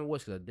what time it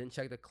was because I didn't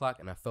check the clock,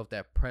 and I felt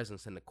that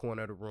presence in the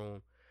corner of the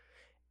room.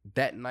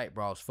 That night,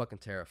 bro, I was fucking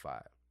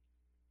terrified.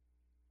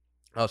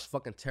 I was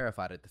fucking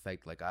terrified at the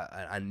fact, like,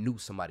 I knew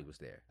somebody was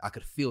there. I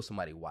could feel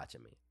somebody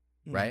watching me,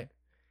 right?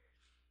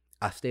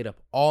 I stayed up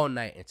all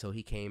night until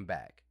he came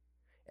back.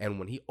 And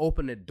when he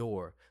opened the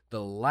door,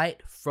 the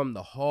light from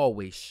the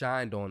hallway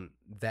shined on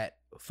that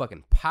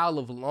fucking pile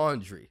of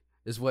laundry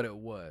is what it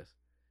was.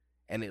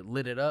 And it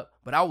lit it up.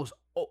 But I was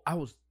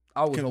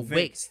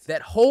awake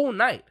that whole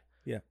night.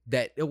 Yeah.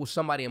 That it was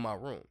somebody in my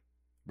room,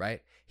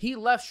 right? He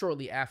left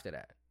shortly after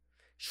that.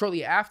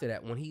 Shortly after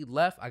that, when he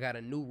left, I got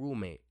a new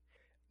roommate.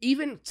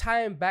 Even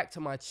tying back to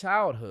my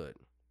childhood,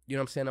 you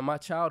know what I'm saying? In my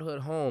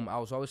childhood home, I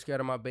was always scared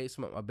of my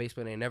basement. My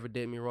basement, they never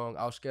did me wrong.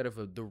 I was scared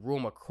of the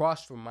room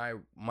across from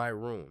my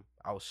room.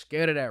 I was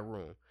scared of that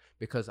room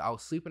because I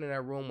was sleeping in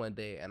that room one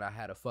day and I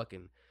had a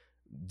fucking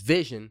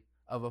vision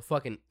of a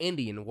fucking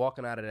Indian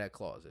walking out of that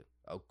closet.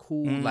 A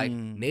cool, like,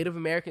 Native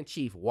American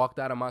chief walked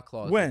out of my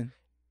closet. When?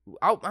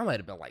 I might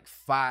have been like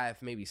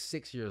 5, maybe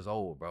 6 years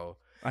old, bro.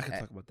 I can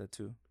talk about that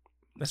too.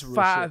 That's real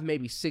 5, shit.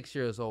 maybe 6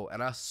 years old,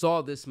 and I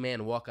saw this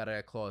man walk out of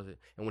that closet.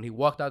 And when he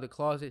walked out of the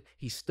closet,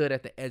 he stood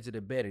at the edge of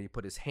the bed and he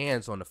put his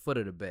hands on the foot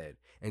of the bed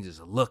and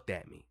just looked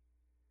at me.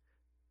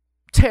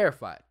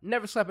 Terrified.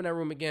 Never slept in that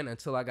room again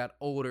until I got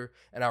older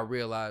and I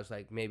realized,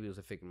 like, maybe it was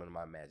a figment of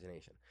my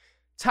imagination.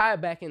 Tie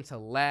it back into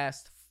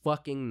last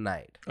fucking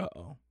night.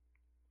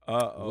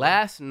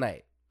 Last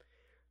night,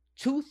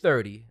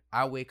 2:30,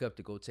 I wake up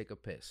to go take a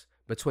piss.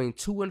 Between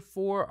 2 and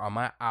 4 are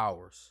my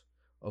hours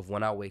of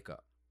when I wake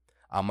up.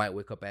 I might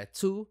wake up at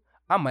 2.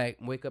 I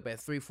might wake up at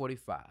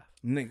 3:45.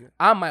 Nigga.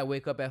 I might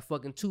wake up at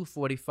fucking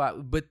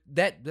 2:45. But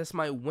that's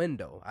my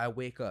window. I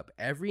wake up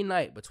every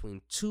night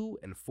between 2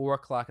 and 4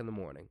 o'clock in the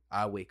morning.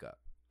 I wake up.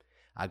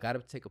 I got to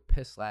take a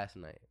piss last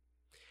night.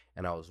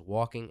 And I was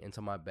walking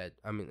into my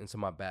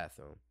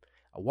bathroom.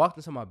 I walked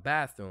into my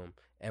bathroom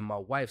and my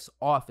wife's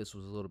office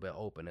was a little bit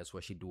open. That's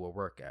where she do her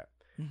work at.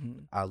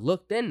 I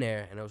looked in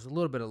there and there was a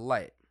little bit of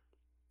light.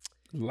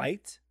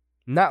 Light?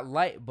 Not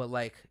light, but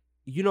like,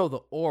 you know,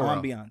 the aura.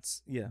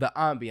 Ambiance. Yeah. The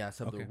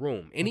ambiance of the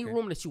room. Any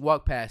room that you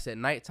walk past at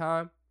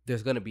nighttime,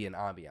 there's going to be an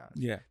ambiance.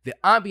 Yeah. The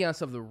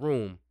ambiance of the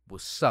room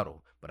was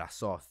subtle, but I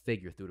saw a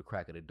figure through the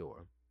crack of the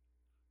door.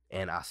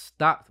 And I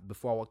stopped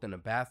before I walked in the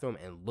bathroom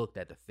and looked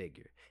at the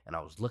figure. And I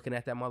was looking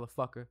at that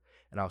motherfucker,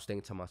 and I was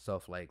thinking to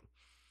myself, like,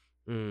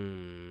 What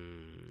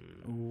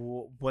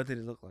did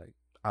it look like?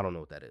 I don't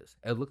know what that is.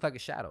 It looked like a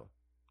shadow.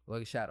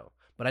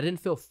 But I didn't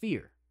feel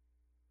fear.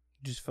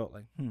 You just felt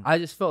like, I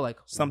just felt like,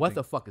 something. What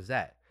the fuck is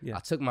that? Yeah. I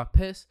took my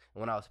piss,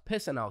 and when I was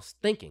pissing, I was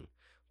thinking,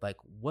 like,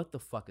 what the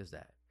fuck is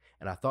that?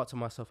 And I thought to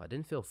myself, I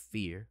didn't feel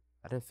fear.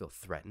 I didn't feel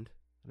threatened.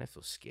 I didn't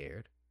feel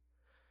scared.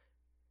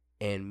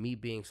 And me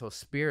being so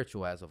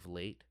spiritual as of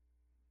late,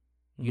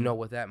 you know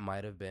what that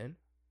might have been?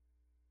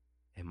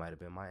 It might have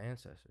been my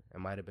ancestor. It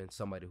might have been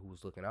somebody who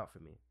was looking out for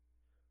me.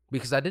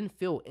 Because I didn't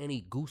feel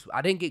any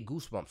I didn't get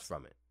goosebumps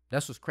from it.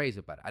 That's what's crazy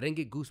about it. I didn't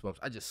get goosebumps.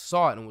 I just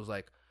saw it and was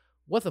like,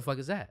 what the fuck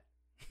is that?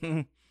 You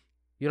know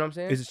what I'm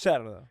saying? It's a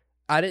shadow, though.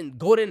 I didn't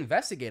go to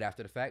investigate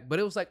after the fact, but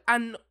it was like,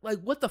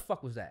 what the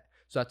fuck was that?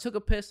 So I took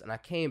a piss and I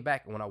came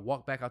back, and when I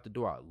walked back out the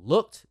door, I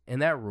looked in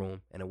that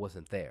room and it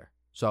wasn't there.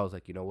 So I was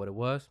like, you know what it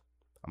was?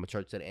 I'm going to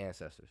charge it to the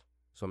ancestors.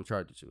 So I'm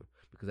charged it to,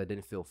 because I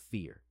didn't feel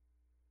fear.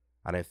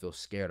 I didn't feel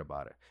scared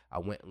about it. I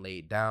went and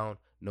laid down,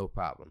 no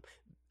problem.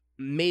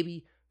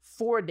 Maybe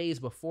 4 days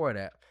before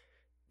that,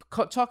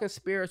 talking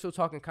spiritual,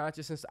 talking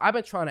consciousness, I've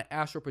been trying to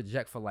astral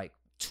project for like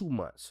 2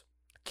 months.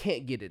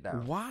 Can't get it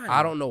down. Why?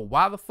 I don't know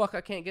why the fuck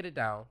I can't get it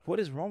down. What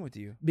is wrong with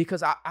you?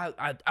 Because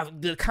I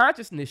the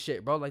consciousness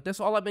shit, bro. Like, that's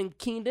all I've been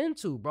keened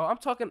into, bro. I'm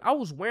talking. I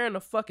was wearing the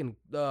fucking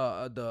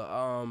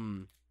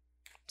something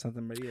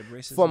Maria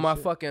bracelet for my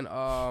shit. Fucking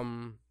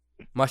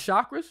my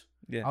chakras.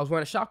 Yeah. I was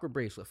wearing a chakra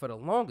bracelet for the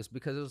longest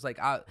because it was like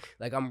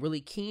I'm really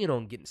keen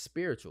on getting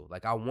spiritual.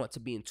 Like, I want to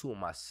be in tune with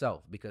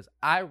myself, because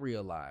I have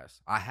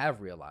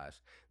realized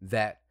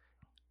that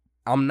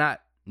I'm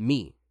not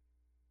me.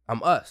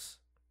 I'm us.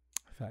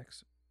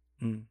 Facts.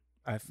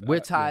 We're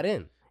tied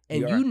in,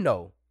 and you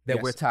know that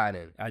Yes, we're tied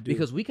in. I do,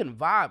 because we can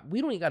vibe. We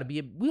don't even gotta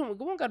be. We don't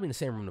gotta be in the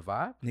same room to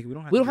vibe. Nigga, we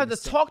don't have. We don't have to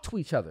talk to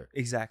each other.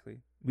 Exactly.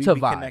 We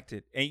vibe.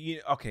 Connected.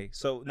 And okay,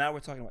 so now we're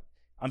talking about.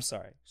 I'm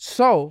sorry.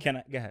 So Can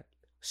I go ahead?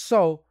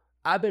 So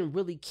I've been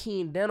really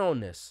keened in on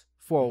this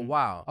for a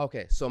while.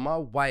 Okay, so my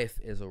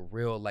wife is a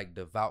real, like,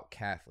 devout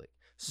Catholic.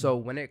 So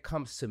when it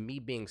comes to me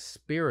being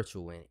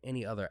spiritual in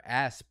any other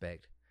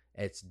aspect,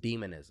 it's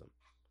demonism.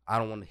 I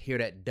don't want to hear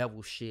that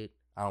devil shit.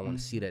 I don't want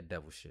to see that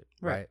devil shit,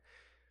 right?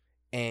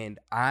 And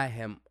I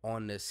am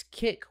on this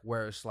kick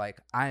where it's like,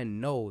 I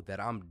know that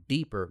I'm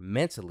deeper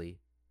mentally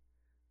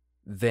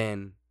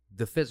than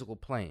the physical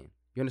plane.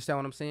 You understand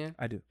what I'm saying?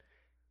 I do.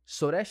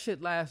 So that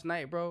shit last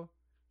night, bro,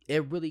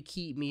 it really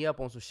keyed me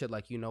up on some shit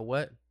like, you know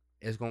what?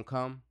 It's going to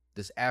come.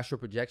 This astral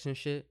projection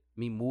shit,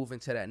 me moving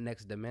to that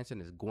next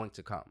dimension, is going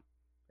to come.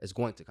 It's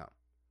going to come.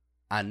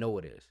 I know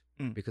it is,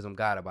 because I'm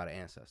guided by the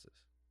ancestors.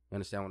 You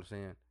understand what I'm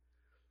saying?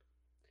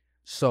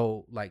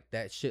 So, like,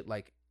 that shit,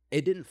 like,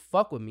 it didn't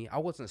fuck with me. I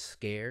wasn't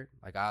scared.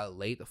 Like, I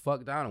laid the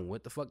fuck down and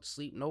went the fuck to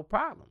sleep, no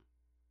problem.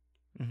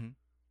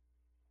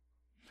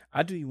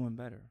 I do you one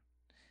better.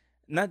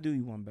 not do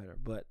you one better,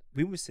 but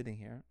we were sitting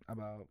here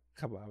about a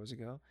couple hours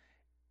ago,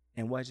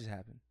 and what just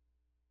happened?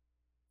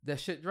 That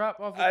shit drop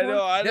off the I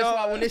know. That's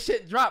why when this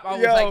shit dropped, I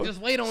was like,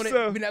 just wait on it.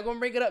 We're not going to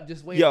bring it up.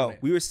 Just wait on it.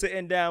 We were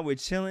sitting down, we're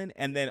chilling,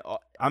 and then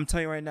I'm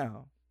telling you right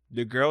now,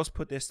 the girls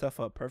put their stuff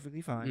up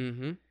perfectly fine.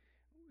 Mm-hmm.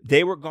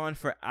 They were gone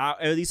for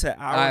at least an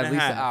hour and a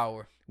half. An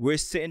hour. We're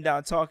sitting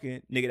down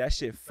talking, nigga. That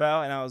shit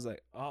fell, and I was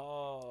like,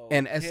 "Oh."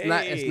 And it's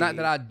not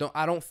that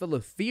I don't feel a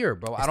fear,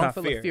 bro. I don't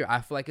feel a fear.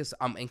 I feel like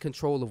I'm in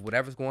control of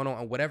whatever's going on,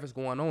 and whatever's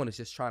going on is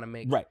just trying to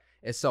make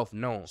itself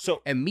known.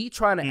 So, and me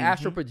trying to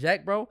astral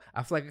project, bro,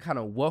 I feel like I kind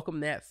of welcome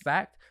that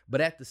fact, but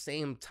at the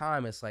same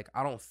time, it's like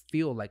I don't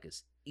feel like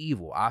it's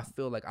evil. I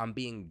feel like I'm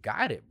being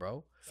guided,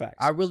 bro. Facts.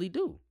 I really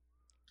do.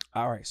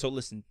 All right, so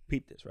listen,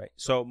 peep this, right?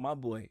 So my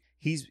boy,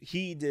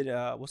 he did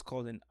what's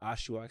called an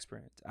Ashua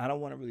experience. I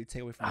don't want to really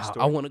take away from the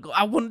story. I want to go.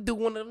 I want to do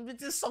one of them.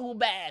 It's just so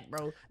bad,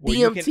 bro. Well,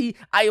 DMT,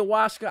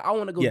 ayahuasca. I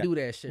want to go do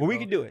that shit. Well, bro. we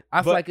can do it.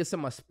 I feel like it's in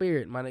my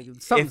spirit, my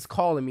nigga. Something's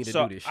calling me to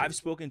do this shit. I've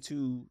spoken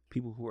to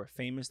people who are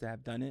famous that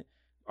have done it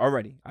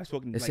already. I've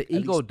spoken to it's like an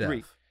ego at least 3.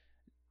 death.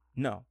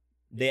 No,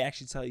 they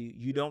actually tell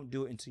you don't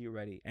do it until you're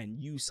ready, and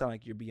you sound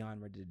like you're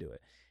beyond ready to do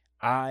it.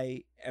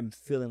 I am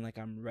feeling like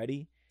I'm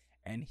ready,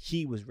 and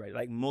he was ready.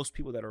 Like most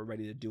people that are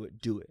ready to do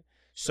it.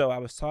 So I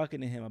was talking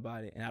to him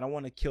about it, and I don't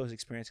want to kill his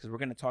experience because we're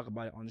going to talk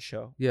about it on the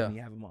show when we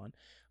have him on.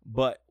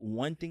 But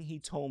one thing he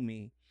told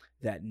me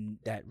that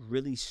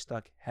really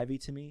stuck heavy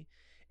to me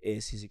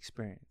is his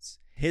experience.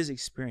 His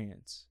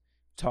experience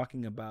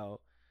talking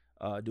about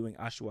doing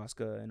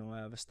ayahuasca and all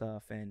that other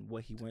stuff and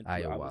what he went through.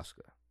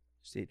 Ayahuasca.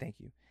 Thank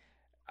you.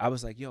 I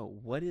was like, yo,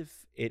 what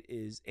if it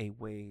is a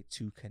way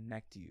to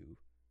connect you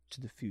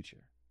to the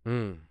future?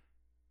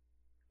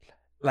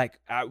 Like,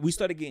 we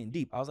started getting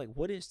deep. I was like,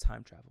 what is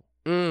time travel?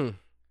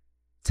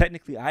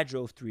 Technically, I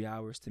drove 3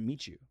 hours to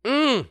meet you.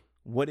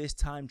 What is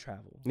time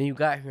travel? And you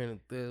got here and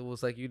it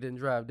was like you didn't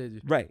drive, did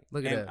you? Right.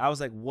 Look at that. I was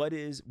like, what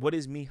is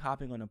me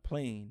hopping on a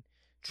plane,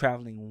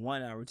 traveling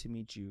 1 hour to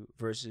meet you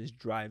versus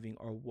driving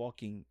or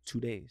walking 2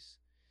 days?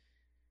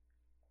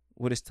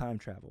 What is time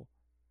travel?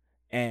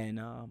 And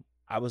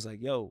I was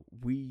like, yo,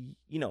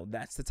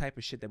 that's the type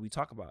of shit that we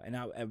talk about. And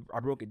I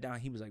broke it down.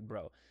 He was like,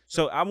 bro.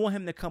 So I want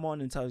him to come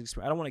on and tell his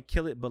experience. I don't want to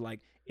kill it, but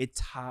like it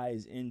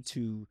ties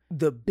into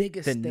the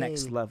biggest the thing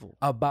next level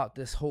about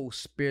this whole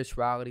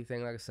spirituality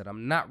thing. Like I said,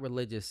 I'm not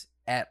religious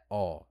at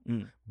all,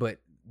 but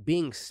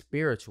being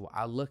spiritual,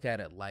 I look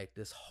at it like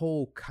this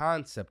whole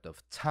concept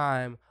of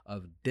time,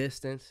 of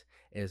distance,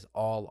 is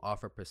all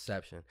off of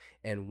perception.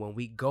 And when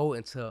we go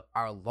into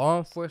our law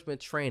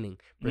enforcement training,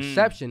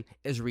 perception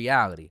is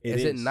reality.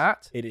 Is it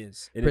not? It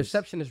is.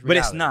 Perception is reality.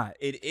 But it's not.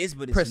 It is,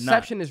 but it's not.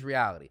 Perception is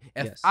reality.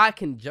 If I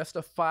can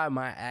justify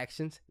my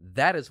actions,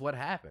 that is what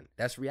happened.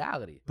 That's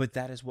reality. But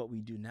that is what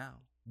we do now.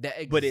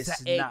 But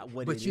it's not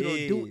what but you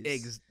is. don't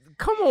do.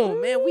 Come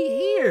on, man. We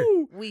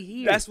here. We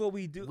here. That's what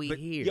we do. We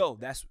here. Yo,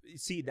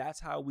 that's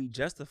how we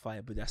justify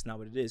it, but that's not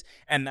what it is.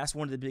 And that's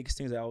one of the biggest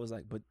things I was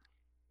like, but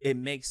it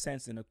makes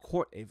sense in a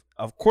court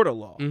of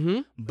law,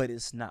 but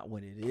it's not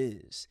what it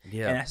is.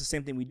 Yeah. And that's the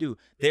same thing we do.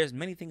 There's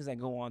many things that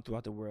go on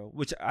throughout the world,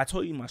 which I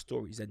told you in my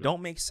stories, that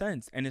don't make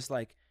sense. And it's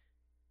like,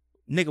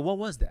 nigga, what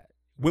was that?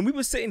 When we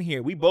were sitting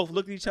here, we both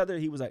looked at each other.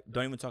 He was like,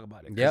 don't even talk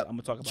about it. Yep. I'm going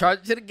to talk about Charge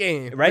it to the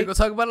game. Right? We're going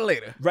to talk about it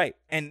later. Right.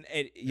 And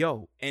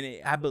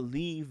I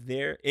believe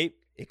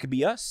it could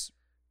be us.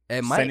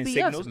 It might be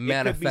signals. Us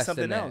manifesting it could be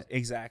something that. else.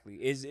 Exactly.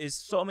 It's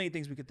so many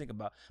things we could think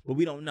about, but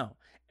we don't know.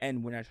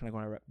 And we're not trying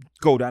to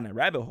go down that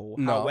rabbit hole.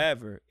 No.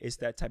 However, it's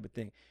that type of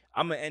thing.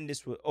 I'm going to end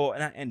this with,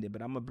 not end it,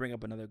 but I'm going to bring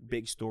up another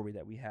big story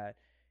that we had.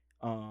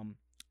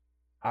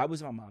 I was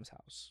in my mom's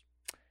house.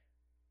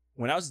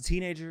 When I was a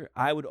teenager,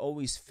 I would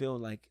always feel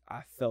like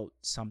I felt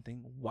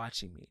something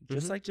watching me.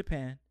 Just like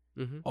Japan,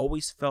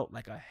 always felt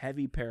like a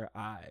heavy pair of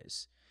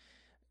eyes.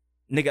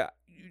 Nigga,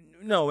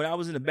 when I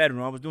was in the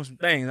bedroom, I was doing some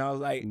things. And I was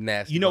like,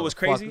 nasty, you know what's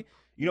crazy?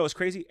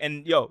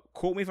 And yo,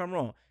 quote me if I'm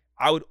wrong.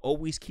 I would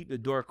always keep the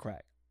door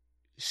cracked.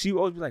 She would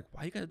always be like,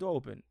 why you got the door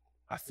open?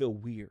 I feel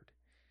weird.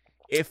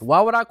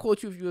 Why would I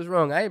quote you if you was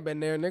wrong? I ain't been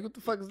there, nigga. What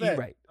the fuck is that? You're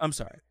right. I'm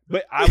sorry.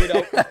 But I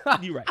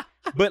would, you're right.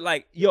 But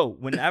like, yo,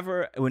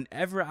 whenever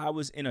I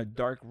was in a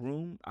dark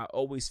room, I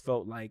always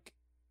felt like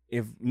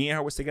if me and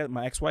her was together,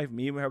 my ex-wife,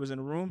 me and her was in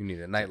a room. You need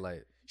a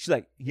nightlight. She's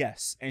like,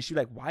 yes. And she's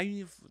like, why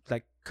you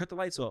like cut the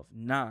lights off?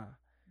 Nah.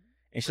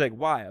 And she's like,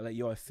 why? I'm like,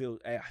 yo, I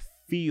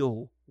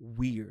feel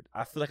weird.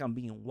 I feel like I'm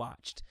being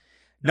watched.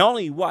 Not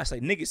only watched,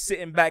 like niggas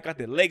sitting back, got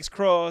their legs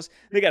crossed.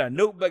 They got a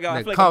notebook out.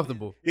 I feel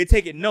comfortable. Like they're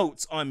taking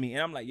notes on me.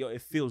 And I'm like, yo,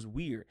 it feels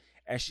weird.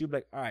 And she was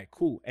like, all right,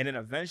 cool. And then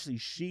eventually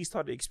she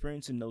started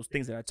experiencing those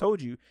things that I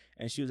told you.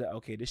 And she was like,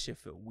 okay, this shit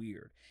feel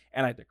weird.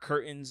 And like the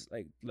curtains,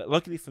 like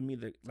luckily for me,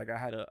 like I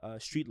had a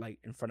street light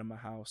in front of my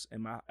house.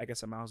 And my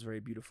house is very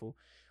beautiful.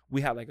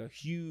 We had like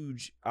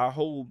our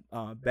whole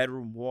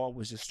bedroom wall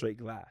was just straight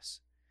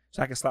glass.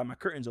 So I could slide my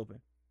curtains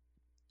open.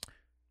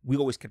 We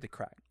always kept it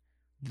cracked.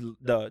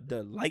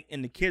 The light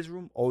in the kids'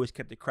 room always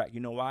kept it cracked. You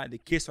know why? The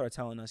kids started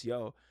telling us,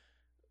 yo,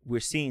 we're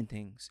seeing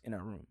things in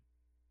our room.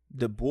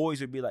 the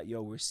boys would be like,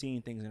 yo, we're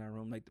seeing things in our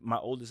room. Like my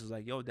oldest was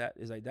like, yo, that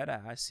is like that.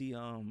 I see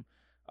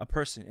a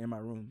person in my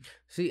room.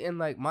 See, and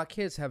like my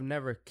kids have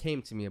never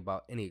came to me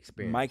about any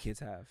experience. My kids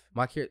have.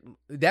 My kid,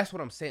 that's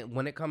what I'm saying.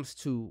 When it comes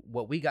to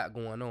what we got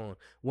going on,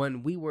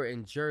 when we were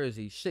in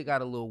Jersey, shit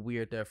got a little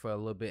weird there for a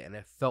little bit, and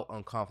it felt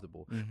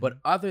uncomfortable. Mhm. But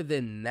other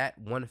than that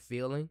one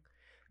feeling,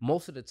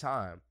 most of the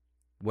time,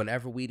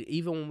 whenever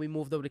even when we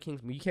moved over to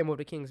you came over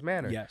to Kings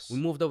Manor. Yes. We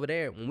moved over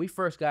there. When we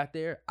first got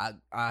there,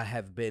 I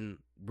have been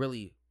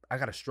really, I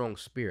got a strong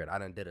spirit. I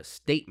done did a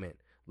statement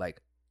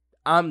like,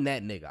 I'm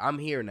that nigga. I'm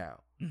here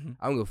now. Mhm.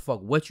 I don't give a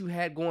fuck what you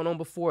had going on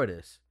before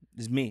this.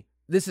 It's me.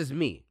 This is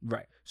me.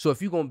 Right. So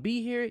if you're going to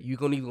be here, you're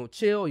going to either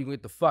chill, you're going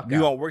to get the fuck We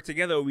out. gonna work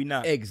together or we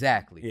not?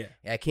 Exactly. Yeah.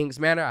 At Kings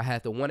Manor, I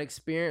had the one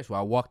experience where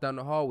I walked down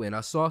the hallway and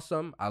I saw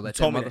something. I let that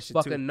told me that shit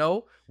too. motherfucker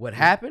know what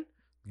happened,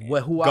 who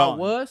I Gone.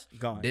 was.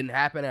 Gone. Didn't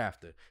happen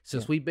after.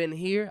 Since Yeah. we've been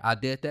here, I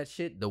did that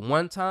shit the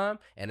one time,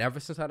 and ever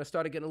since I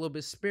started getting a little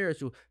bit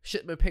spiritual,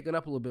 shit been picking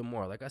up a little bit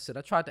more. Like I said,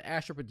 I tried to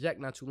astral project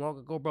not too long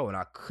ago, bro, and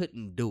I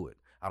couldn't do it.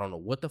 I don't know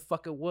what the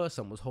fuck it was.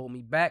 Something was holding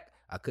me back.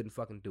 I couldn't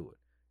fucking do it.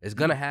 It's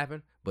gonna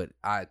happen, but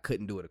I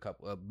couldn't do it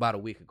about a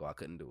week ago. I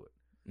couldn't do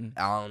it. Mm.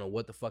 I don't know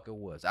what the fuck it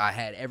was. I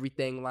had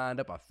everything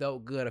lined up. I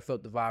felt good. I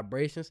felt the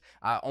vibrations.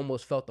 I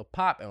almost felt the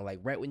pop. And like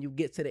right when you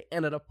get to the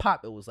end of the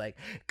pop, it was like,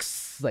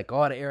 like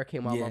all the air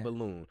came out of my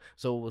balloon.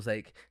 So it was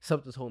like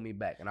something's holding me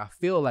back. And I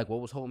feel like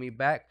what was holding me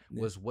back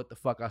was what the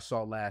fuck I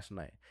saw last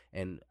night.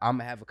 And I'm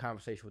gonna have a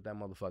conversation with that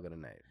motherfucker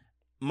tonight.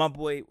 My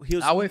boy,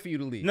 I'll wait for you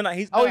to leave. No,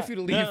 I'll wait for you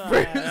to leave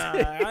first.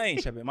 I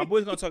ain't tripping. My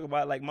boy's gonna talk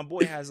about like my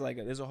boy has like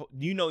there's a whole,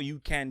 you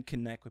can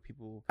connect with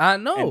people. I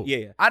know. And,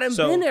 yeah. I done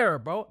been there,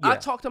 bro. Yeah. I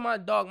talked to my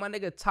dog, my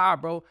nigga Ty,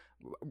 bro.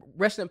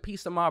 Rest in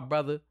peace to my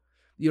brother.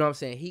 You know what I'm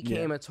saying? He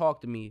came and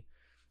talked to me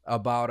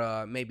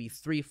about maybe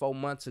 3-4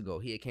 months ago.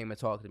 He came and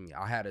talked to me.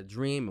 I had a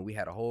dream and we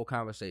had a whole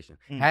conversation.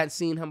 Hadn't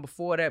seen him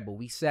before that, but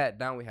we sat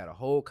down, we had a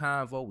whole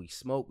convo, we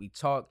smoked, we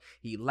talked,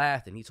 he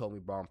laughed, and he told me,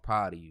 bro, I'm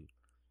proud of you.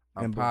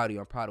 I'm proud of you.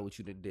 I'm proud of what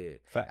you did.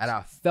 Facts. And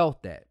I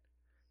felt that.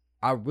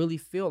 I really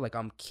feel like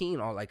I'm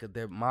keen on like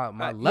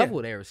my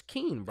level there is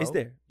keen, bro. It's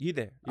there. You're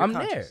there. You're I'm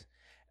conscious. there.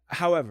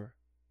 However,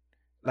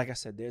 like I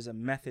said, there's a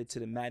method to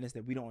the madness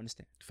that we don't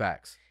understand.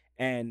 Facts.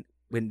 And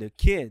when the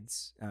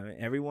kids,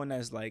 everyone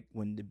that's like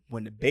when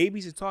the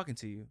babies are talking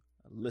to you,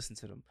 listen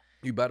to them.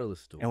 You better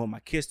listen to And him. when my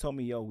kids told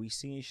me, yo, we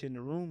seeing shit in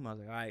the room, I was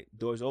like, all right,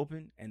 doors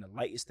open and the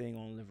light is staying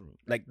on in the living room.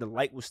 Like the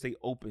light will stay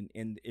open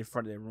in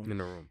front of their room. In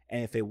the room.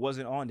 And if it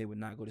wasn't on, they would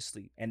not go to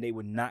sleep. And they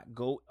would not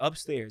go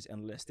upstairs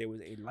unless there was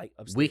a light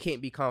upstairs. We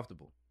can't be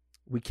comfortable.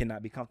 We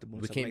cannot be comfortable.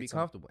 We can't be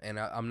comfortable. And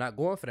I'm not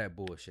going for that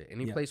bullshit.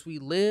 Any Yeah. place we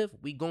live,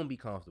 we gonna be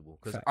comfortable.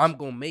 Because Facts. I'm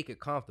gonna make it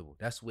comfortable.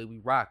 That's the way we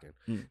rocking.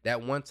 Mm.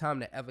 That one time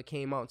that ever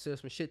came out and said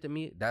some shit to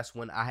me, that's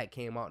when I had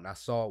came out and I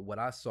saw what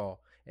I saw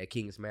at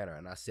Kings Manor.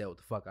 And I said what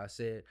the fuck I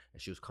said.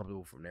 And she was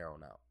comfortable from there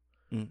on out.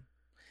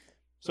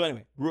 So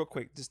anyway, real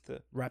quick, just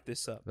to wrap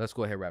this up. Let's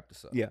go ahead and wrap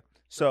this up. Yeah.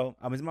 So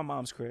I was in my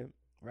mom's crib,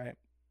 right?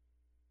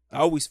 I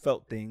always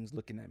felt things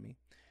looking at me.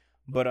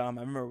 But I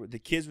remember the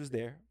kids was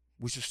there,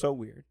 which was so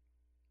weird.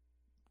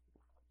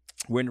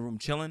 We're in the room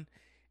chilling.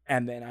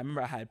 And then I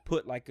remember I had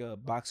put like a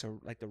box of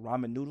like the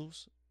ramen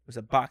noodles. It was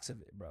a box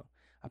of it, bro.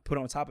 I put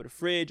it on top of the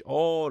fridge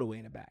all the way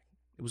in the back.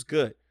 It was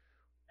good.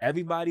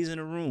 Everybody's in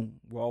the room.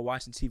 We're all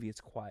watching TV.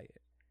 It's quiet.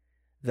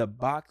 The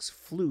box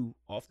flew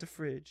off the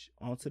fridge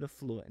onto the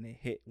floor and it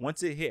hit.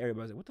 Once it hit,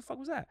 everybody's like, what the fuck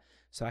was that?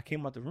 So I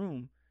came out the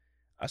room.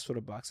 I saw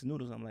the box of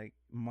noodles. I'm like,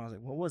 my mom was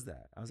like, what was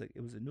that? I was like,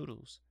 it was the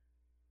noodles.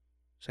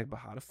 She's like, but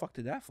how the fuck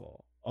did that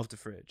fall off the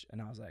fridge?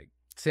 And I was like,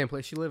 Same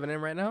place you living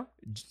in right now?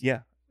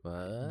 yeah.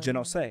 What?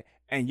 Geno say.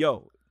 And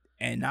yo,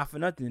 and not for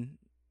nothing,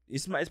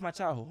 it's my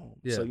childhood home.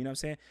 Yeah. So you know what I'm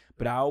saying?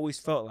 But I always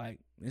felt like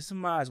there's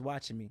some eyes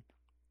watching me.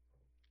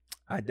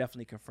 I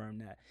definitely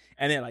confirmed that.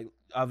 And then like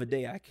the other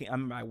day, I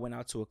remember I went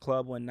out to a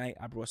club one night.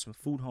 I brought some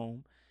food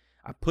home.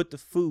 I put the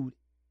food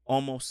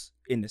almost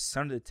in the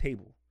center of the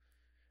table.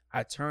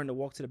 I turned to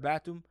walk to the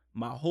bathroom.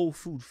 My whole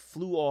food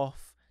flew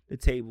off the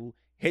table,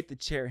 hit the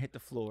chair, and hit the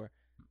floor.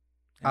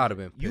 I would have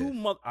been You pissed.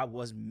 mother! I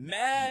was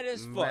mad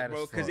as fuck, Mad as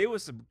bro, because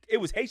fuck. it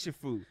was Haitian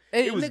food.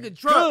 Hey, it was nigga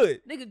drunk.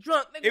 good. Nigga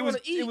drunk. Nigga It was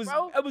wanna eat,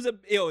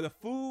 bro. the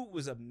food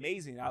was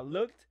amazing. I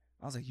looked,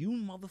 I was like, you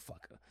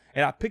motherfucker.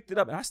 And I picked it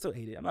up and I still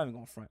ate it. I'm not even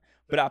gonna front.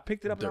 But I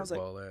picked it up and I was like,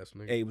 Dirtball ass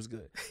nigga. hey, it was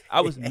good.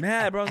 I was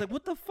mad, bro. I was like,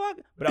 what the fuck?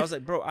 But I was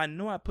like, bro, I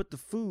know I put the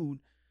food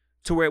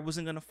to where it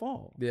wasn't gonna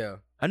fall. Yeah.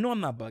 I know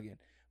I'm not bugging.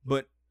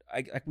 But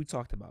like we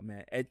talked about,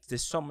 man,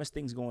 there's so much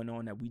things going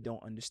on that we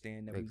don't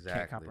understand, that we can't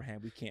Exactly.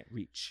 comprehend, we can't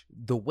reach.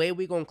 The way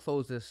we're going to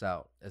close this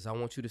out is I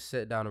want you to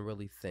sit down and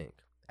really think.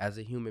 As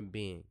a human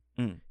being,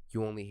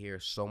 you only hear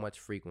so much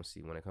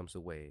frequency when it comes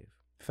to wave.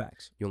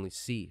 Facts. You only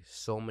see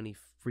so many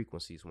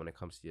frequencies when it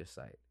comes to your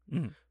sight.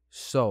 Mm.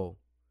 So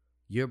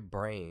your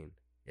brain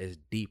is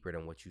deeper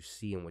than what you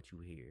see and what you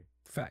hear.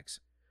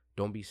 Facts.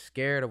 Don't be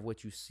scared of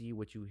what you see,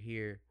 what you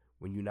hear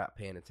when you're not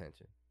paying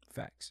attention.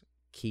 Facts.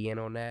 Key in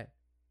on that,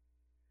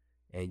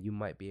 and you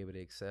might be able to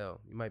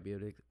excel. You might be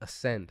able to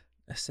ascend,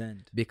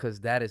 Ascend.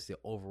 because that is the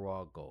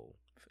overall goal.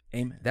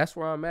 Amen. That's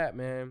where I'm at,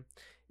 man.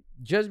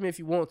 Judge me if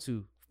you want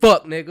to.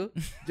 Fuck, nigga.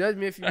 Judge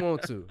me if you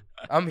want to.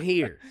 I'm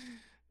here.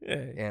 Yeah.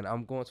 And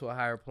I'm going to a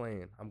higher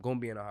plane. I'm going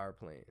to be in a higher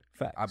plane.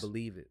 Facts. I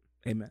believe it.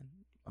 Amen.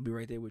 I'll be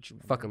right there with you.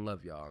 Fucking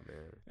love y'all,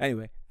 man.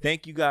 Anyway,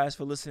 thank you guys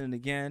for listening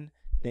again.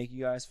 Thank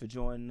you guys for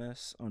joining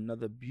us on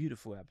another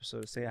beautiful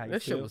episode of Say How You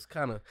That Feel. shit was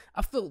kind of,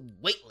 I feel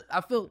weightless.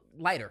 I feel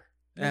lighter.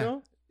 You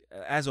know?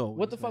 As always.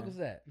 What the fuck man. was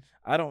that?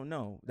 I don't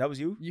know. That was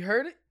you? You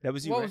heard it? That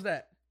was you, What right? was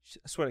that?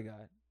 I swear to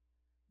God.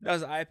 That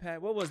was an iPad.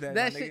 What was that?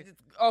 That my shit,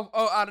 nigga?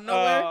 out of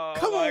nowhere? Oh,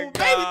 Come my on, baby,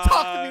 talk to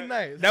God. me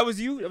nice. That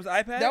was you? That was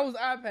iPad? That was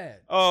iPad.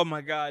 Oh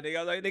my God, nigga.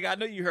 I was like, nigga, I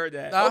know you heard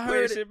that. I Don't play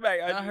heard that it. shit back.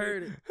 I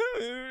heard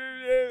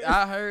it.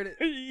 I heard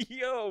it.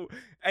 Yo.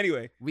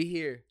 Anyway, We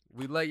here.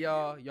 We love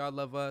y'all. Y'all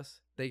love us.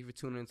 Thank you for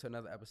tuning into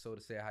another episode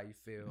of Say How You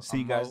Feel. see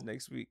you I'm guys Mo.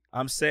 next week.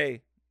 I'm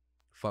Say.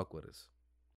 Fuck with us.